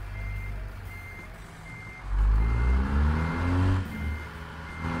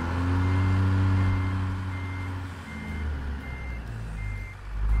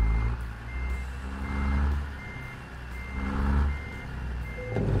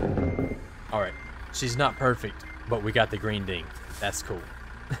 Alright. She's not perfect, but we got the green ding. That's cool.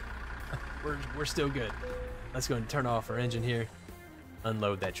 We're still good. Let's go and turn off our engine here.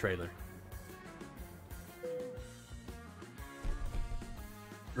 Unload that trailer.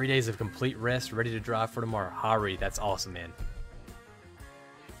 3 days of complete rest, ready to drive for tomorrow. Hari, that's awesome, man.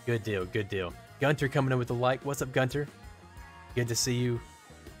 Good deal, good deal. Gunter coming in with a like. What's up, Gunter? Good to see you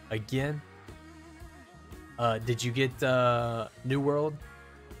again. Did you get New World?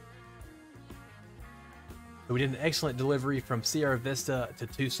 We did an excellent delivery from Sierra Vista to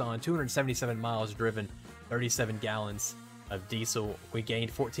Tucson. 277 miles driven, 37 gallons of diesel. We gained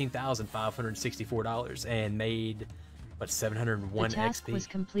 $14,564 and made, what, 701 The task XP? was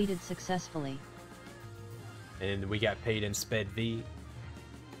completed successfully. And we got paid in Sped V.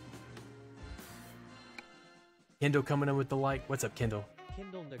 Kendall coming in with the like. What's up, Kendall?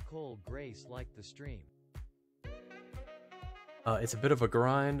 Kindle Nicole Grace liked the stream. It's a bit of a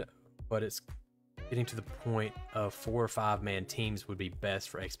grind, but it's getting to the point of 4 or 5 man teams would be best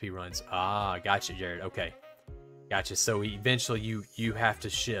for XP runs. Ah, gotcha, Jared. Okay, gotcha. So eventually you have to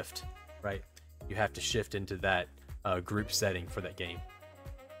shift, right? You have to shift into that group setting for that game.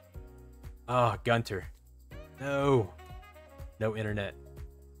 Ah, Gunter. No internet.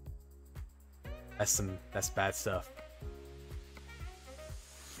 That's bad stuff.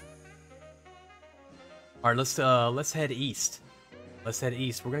 All right, let's head east. Let's head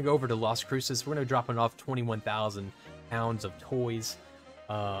east. We're gonna go over to Las Cruces. We're gonna drop off 21,000 pounds of toys,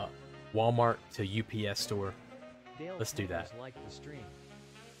 Walmart to UPS store. Dale Let's do that. liked the stream.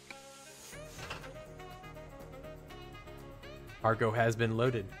 Cargo has been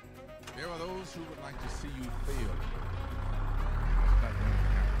loaded. There are those who would like to see you fail. That's not going to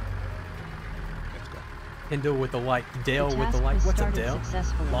happen. Let's go. Kendall with the like. Dale The with the task like. was What's up, started Dale?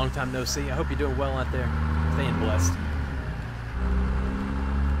 successfully. Long time no see. I hope you're doing well out there. Staying blessed.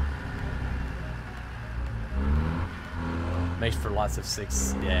 Makes for lots of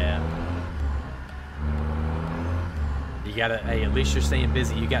 6. Yeah. You gotta, hey, at least you're staying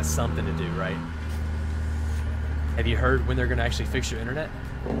busy. You got something to do, right? Have you heard when they're gonna actually fix your internet?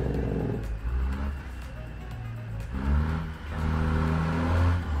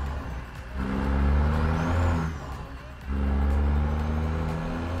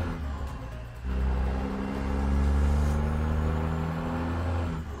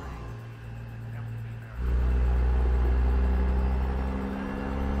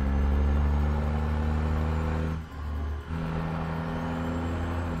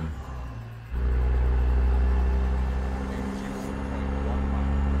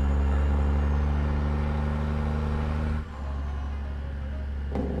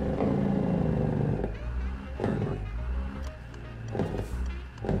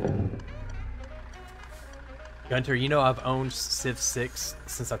 Gunter, you know I've owned Civ 6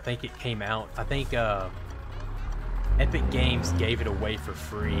 since I think it came out. I think Epic Games gave it away for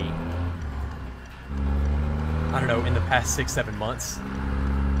free. I don't know, in the past 6-7 months.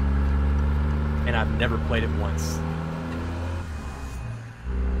 And I've never played it once.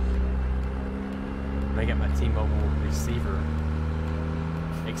 When I got my T-Mobile receiver,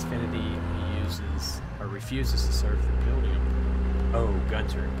 Xfinity uses or refuses to serve the building. Oh,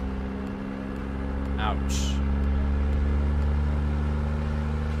 Gunter. Ouch.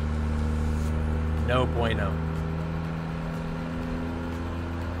 No bueno.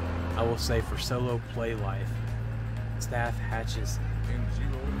 I will say for solo play life, staff hatches. In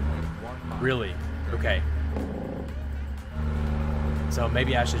 0.1 miles. Really? Okay. So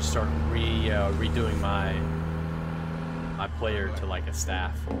maybe I should start redoing my player to like a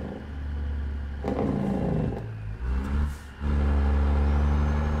staff.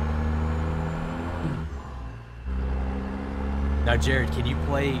 Now, Jared, can you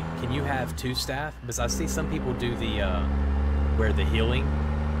have 2 staff? Because I see some people do the, where the healing,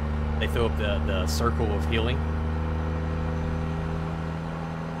 they throw up the circle of healing.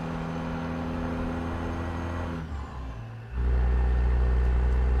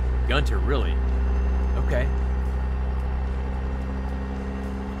 Gunter, really? Okay.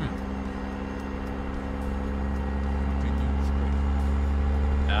 Continue straight.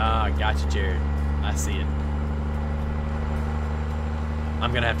 Ah, gotcha, Jared. I see it.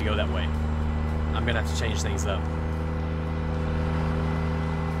 I'm gonna have to go that way. I'm gonna have to change things up.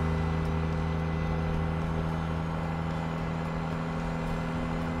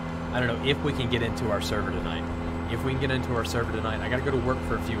 I don't know if we can get into our server tonight. If we can get into our server tonight, I gotta go to work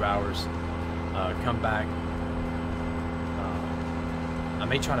for a few hours, come back. I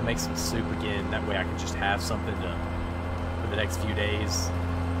may try to make some soup again. That way I can just have something for the next few days.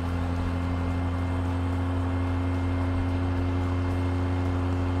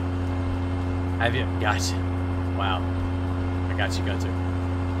 Have you? Gotcha. Wow. I got you, Gunter.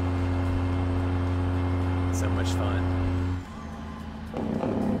 So much fun.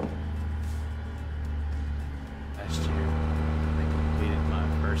 Last year, I completed my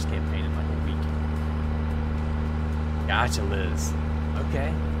first campaign in like a week. Gotcha, Liz.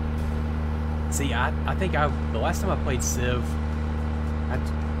 Okay. See, I think the last time I played Civ,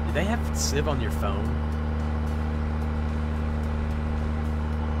 did they have Civ on your phone?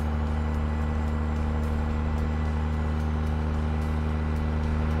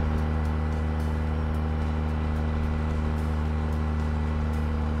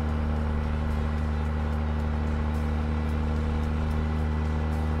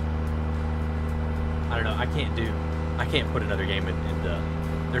 I don't know. I can't put another game in.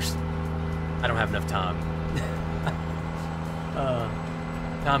 I don't have enough time.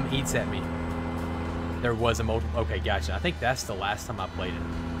 Time eats at me. There was a multiple. Okay, gotcha. I think that's the last time I played it.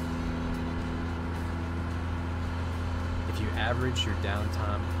 If you average your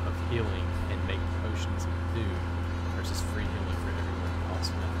downtime of healing and make potions and food versus free healing for everyone,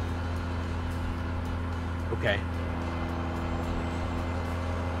 awesome. Okay.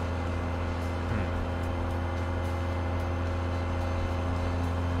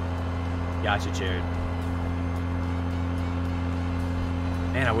 Gotcha, Jared.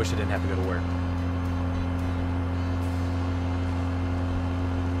 Man, I wish I didn't have to go to work.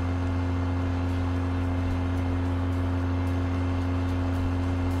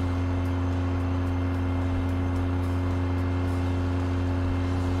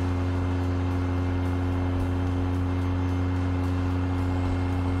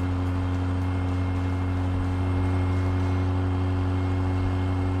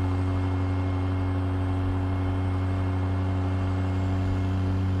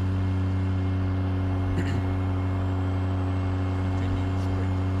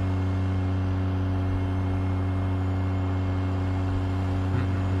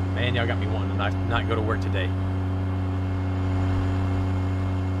 Man, y'all got me wanting to not go to work today.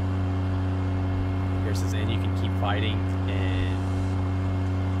 Here it says, and you can keep fighting and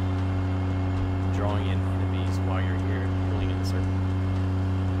drawing in enemies while you're here, pulling in the circle.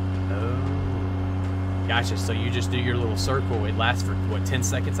 Oh, gotcha. So you just do your little circle. It lasts for what, 10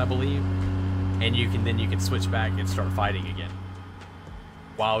 seconds, I believe, and you can switch back and start fighting again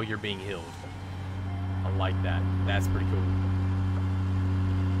while you're being healed. I like that. That's pretty cool.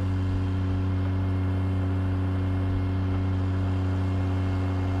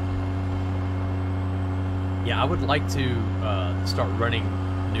 Yeah, I would like to start running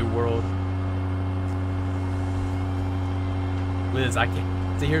New World. Liz, I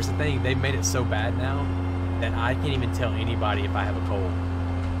can't. See, here's the thing. They've made it so bad now that I can't even tell anybody if I have a cold.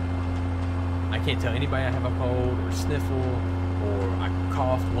 I can't tell anybody I have a cold or sniffle or I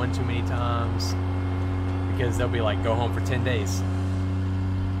coughed one too many times because they'll be like, go home for 10 days.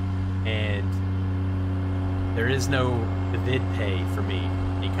 And there is no vid pay for me.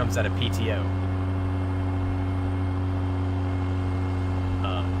 It comes out of PTO.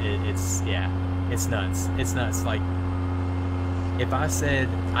 It's nuts. It's nuts. Like, if I said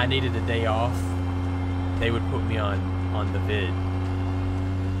I needed a day off, they would put me on the vid,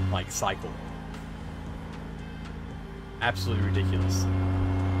 like, cycle. Absolutely ridiculous.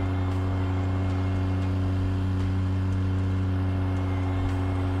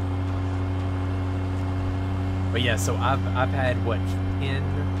 But yeah, so I've had what,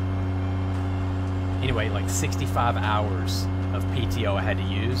 65 hours of PTO I had to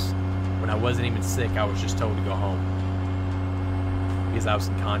use. When I wasn't even sick, I was just told to go home because I was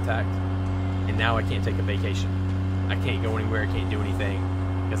in contact, and now I can't take a vacation. I can't go anywhere, I can't do anything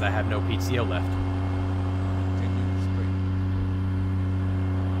because I have no PTO left.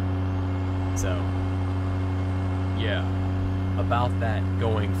 So, yeah, about that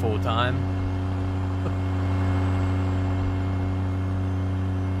going full time.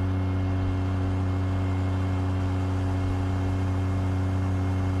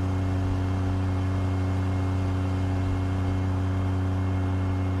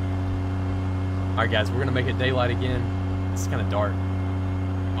 Alright guys, we're gonna make it daylight again. It's kind of dark.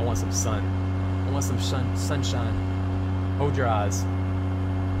 I want some sun. I want some sunshine. Hold your eyes.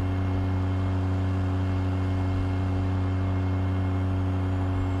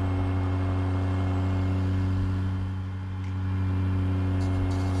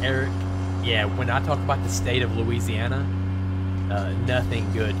 Eric, yeah, when I talk about the state of Louisiana,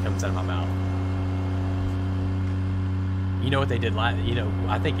 nothing good comes out of my mouth. You know what they did last, you know,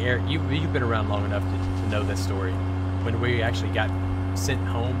 I think Eric, you've been around long enough to know this story. When we actually got sent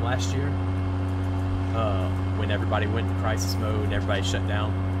home last year, when everybody went into crisis mode and everybody shut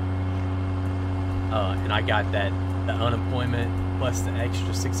down, and I got that, the unemployment plus the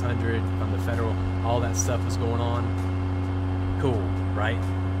extra 600 from the federal, all that stuff was going on. Cool, right?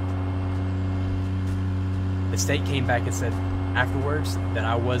 The state came back and said afterwards that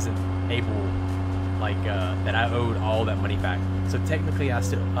I wasn't able, like, that I owed all that money back. So technically I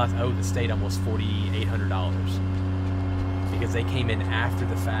owe the state almost $4,800 because they came in after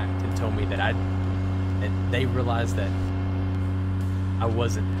the fact and told me that and they realized that I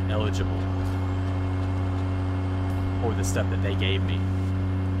wasn't eligible for the stuff that they gave me.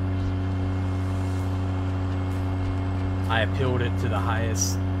 I appealed it to the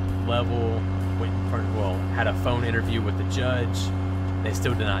highest level. Well, had a phone interview with the judge. They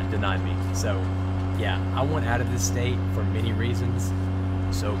still denied me. So, yeah, I want out of this state for many reasons.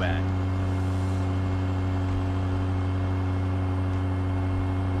 So bad.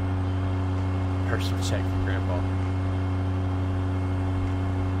 Personal check for Grandpa.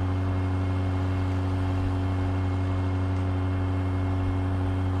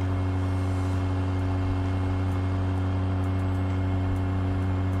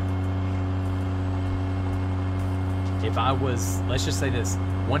 If I was, let's just say this,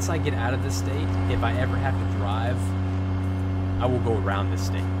 once I get out of this state, if I ever have to drive, I will go around this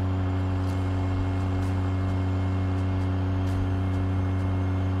state.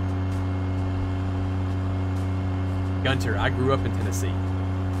 Gunter, I grew up in Tennessee.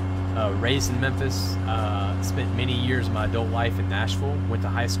 Raised in Memphis, spent many years of my adult life in Nashville, went to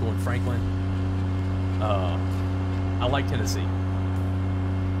high school in Franklin. I like Tennessee.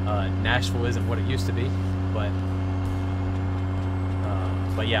 Nashville isn't what it used to be, but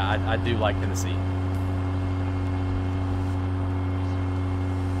yeah, I do like Tennessee.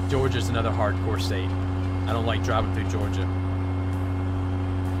 Georgia's another hardcore state. I don't like driving through Georgia.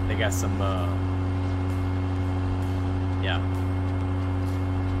 They got some, yeah.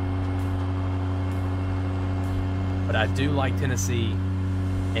 But I do like Tennessee,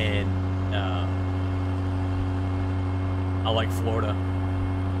 and I like Florida.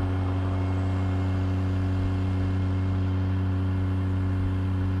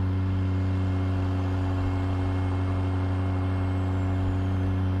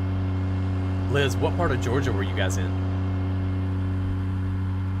 Liz, what part of Georgia were you guys in?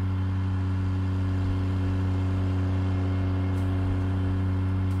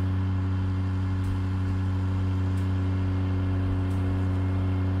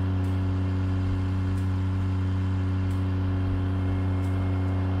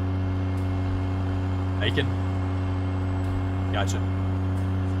 Aiken? Gotcha.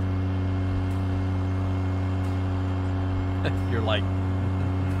 You're like,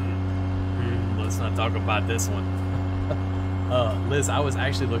 let's not talk about this one. Liz, I was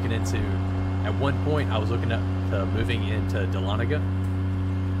actually looking into, at one point I was looking up to moving into Dahlonega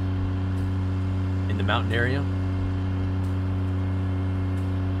in the mountain area.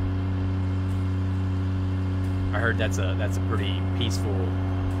 I heard that's a pretty peaceful.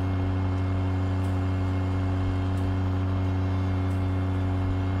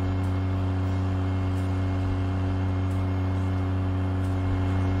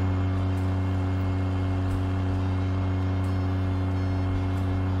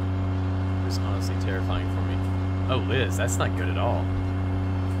 Honestly terrifying for me. Oh, Liz, that's not good at all.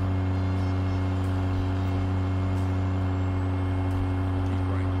 Keep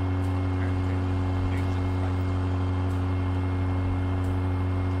right. And exit right.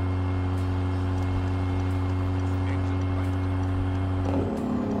 Exit right.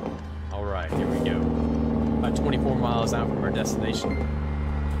 All right, here we go. About 24 miles out from our destination.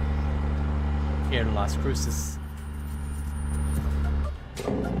 Here in Las Cruces.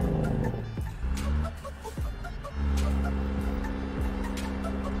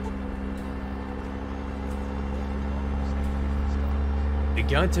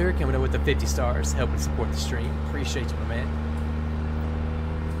 Gunter coming up with the 50 stars, helping support the stream. Appreciate you, my man.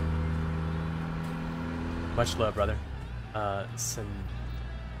 Much love, brother.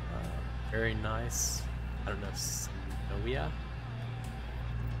 Very nice. I don't know, Sonovia?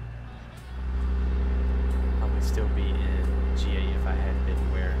 would still be in GA if I had been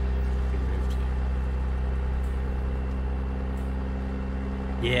where we moved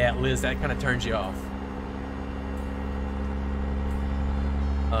to. Yeah, Liz, that kind of turns you off.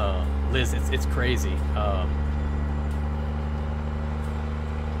 Liz, it's crazy.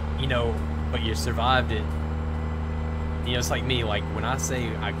 You know, but you survived it. You know, it's like me. Like when I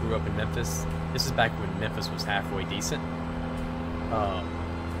say I grew up in Memphis, this is back when Memphis was halfway decent.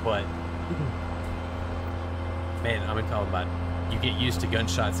 But man, I'm talking about you get used to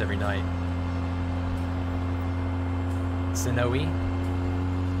gunshots every night. Sinoe?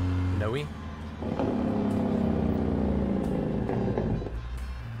 Noe?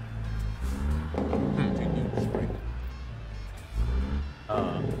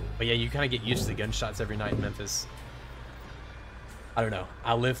 But yeah, you kind of get used to the gunshots every night in Memphis. I don't know.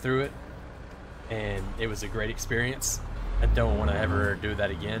 I lived through it, and it was a great experience. I don't want to ever do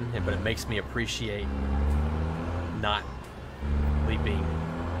that again, but it makes me appreciate not sleeping.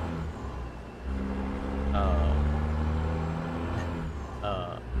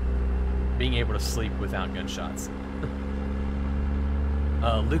 Being able to sleep without gunshots.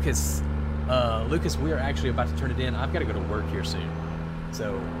 Lucas, we are actually about to turn it in. I've got to go to work here soon,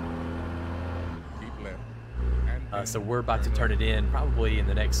 so so we're about to turn it in probably in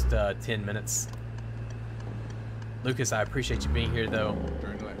the next 10 minutes. Lucas, I appreciate you being here, though.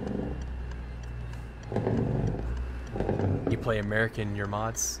 You play American, your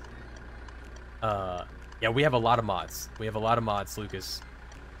mods? Yeah, we have a lot of mods. We have a lot of mods, Lucas.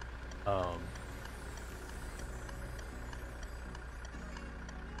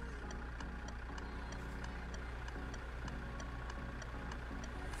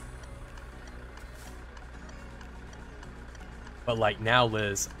 But like now,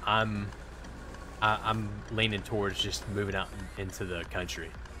 Liz, I'm leaning towards just moving out into the country.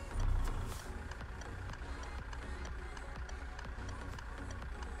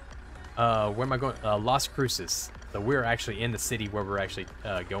 Where am I going? Las Cruces. So we're actually in the city where we're actually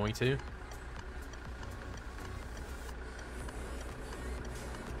going to.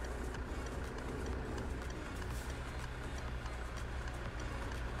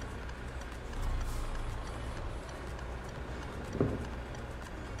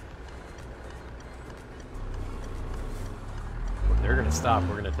 They're gonna stop.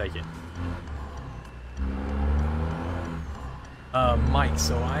 We're gonna take it. Mike,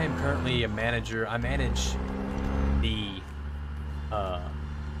 so I am currently a manager. I manage the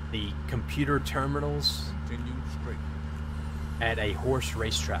computer terminals at a horse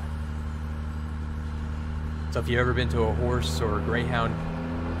racetrack. So if you've ever been to a horse or a greyhound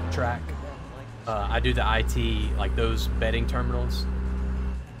track, I do the IT, like those betting terminals.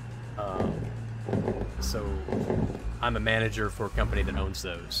 So I'm a manager for a company that owns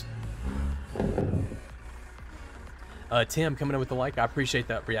those. Tim, coming in with the like. I appreciate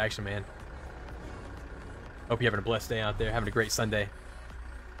that reaction, man. Hope you're having a blessed day out there. Having a great Sunday.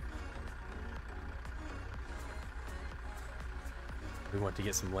 We want to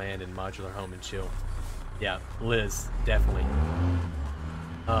get some land and modular home and chill. Yeah, Liz, definitely.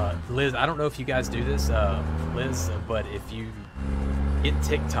 Liz, I don't know if you guys do this, Liz, but if you get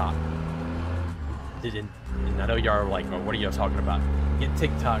TikTok, and I know y'all are like, oh, what are y'all talking about? Get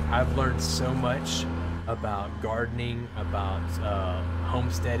TikTok. I've learned so much about gardening, about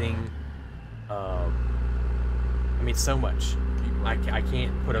homesteading. I mean, so much. I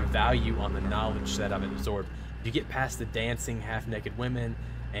can't put a value on the knowledge that I've absorbed. You get past the dancing half-naked women,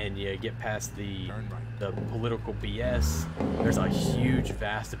 and you get past the political BS. There's a huge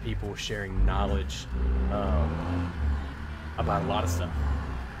vast of people sharing knowledge about a lot of stuff.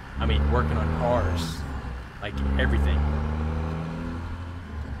 I mean, working on cars, like everything.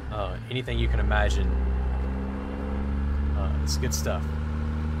 Anything you can imagine. It's good stuff.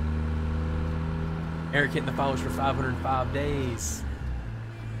 Eric hitting the followers for 505 days.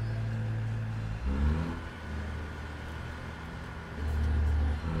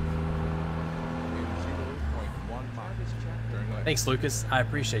 Thanks, Lucas. I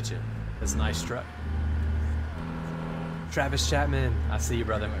appreciate you. That's a nice truck. Travis Chapman, I see you,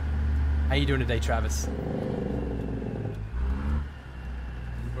 brother. How you doing today, Travis?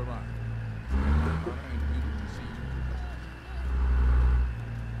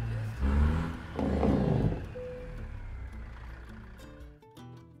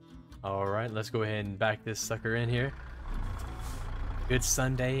 All right, let's go ahead and back this sucker in here. Good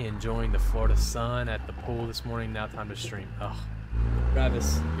Sunday, enjoying the Florida sun at the pool this morning. Now time to stream. Oh,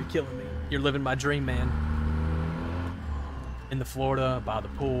 Travis, you're killing me. You're living my dream, man. In the Florida, by the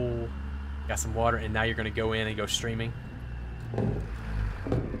pool, got some water, and now you're gonna go in and go streaming.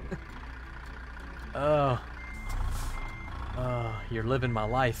 Oh, You're living my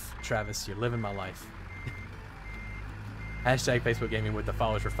life, Travis. You're living my life. Hashtag Facebook Gaming with the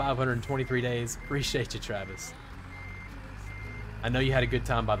followers for 523 days. Appreciate you, Travis. I know you had a good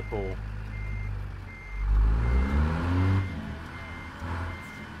time by the pool.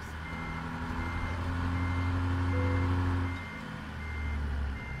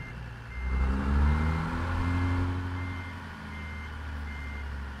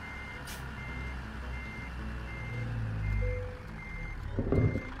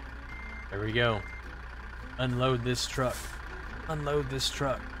 There we go. Unload this truck. Unload this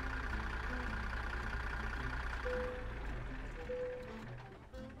truck.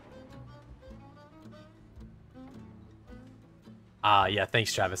 Yeah,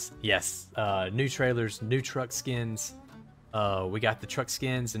 thanks, Travis. Yes, new trailers, new truck skins. We got the truck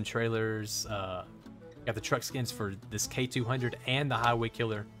skins and trailers. Got the truck skins for this K200 and the Highway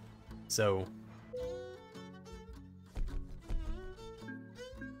Killer. So,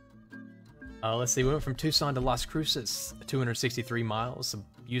 let's see. We went from Tucson to Las Cruces, 263 miles.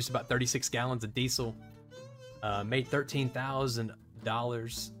 Used about 36 gallons of diesel. Made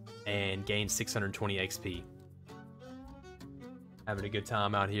 $13,000 and gained 620 XP. Having a good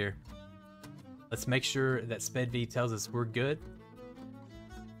time out here. Let's make sure that SpedV tells us we're good.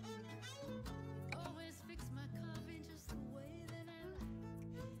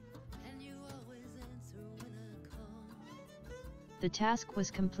 The task was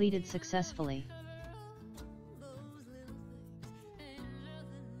completed successfully.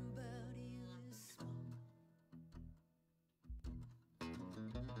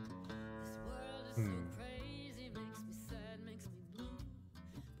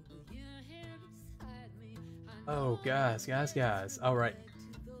 Oh, guys. All right.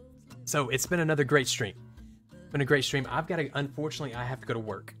 So it's been another great stream. Been a great stream. Unfortunately, I have to go to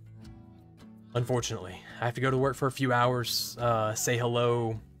work. Unfortunately, I have to go to work for a few hours, say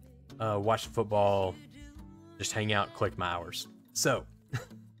hello, watch football, just hang out, collect my hours. So,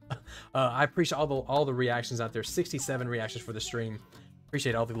 I appreciate all the reactions out there. 67 reactions for the stream.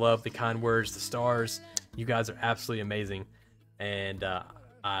 Appreciate all the love, the kind words, the stars. You guys are absolutely amazing, and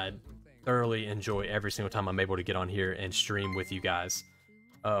I thoroughly enjoy every single time I'm able to get on here and stream with you guys.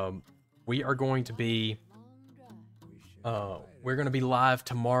 We are going to be we're going to be live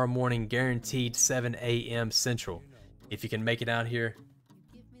tomorrow morning, guaranteed 7 a.m. Central. If you can make it out here,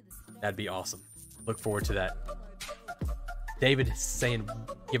 that'd be awesome. Look forward to that. David saying,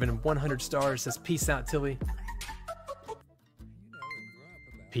 giving him 100 stars, says, peace out, Tilly.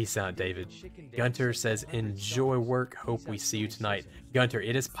 Peace out, David. Gunter says, enjoy work. Hope we see you tonight. Gunter,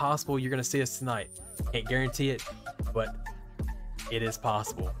 it is possible you're going to see us tonight. Can't guarantee it, but it is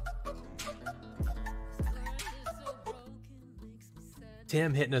possible.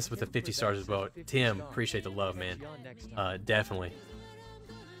 Tim hitting us with the 50 stars as well. Tim, appreciate the love, man. Definitely.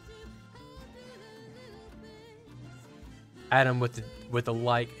 Adam with the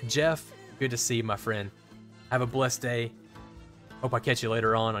like. Jeff, good to see you, my friend. Have a blessed day. Hope I catch you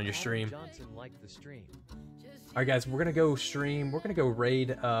later on your stream. All right, guys, we're gonna go stream. We're gonna go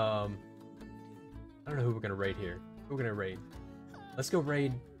raid. I don't know who we're gonna raid here. Who we're gonna raid? Let's go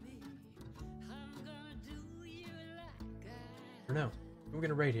raid. Or no, who we're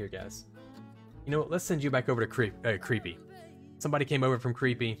gonna raid here, guys? You know what? Let's send you back over to Creepy. Somebody came over from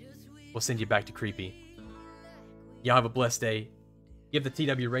Creepy. We'll send you back to Creepy. Y'all have a blessed day. Give the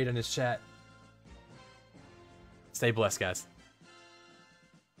TW raid in his chat. Stay blessed, guys.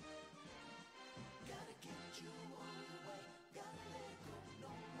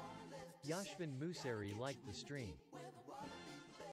 Yashvin Musari liked the stream.